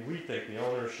stuff that we think the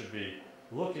owners should be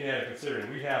looking at and considering,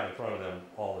 we have in front of them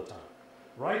all the time.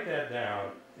 Write that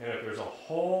down, and if there's a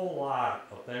whole lot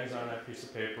of things on that piece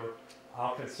of paper,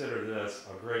 I'll consider this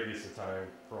a great use of time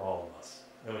for all of us.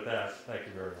 And with that, thank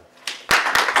you very much.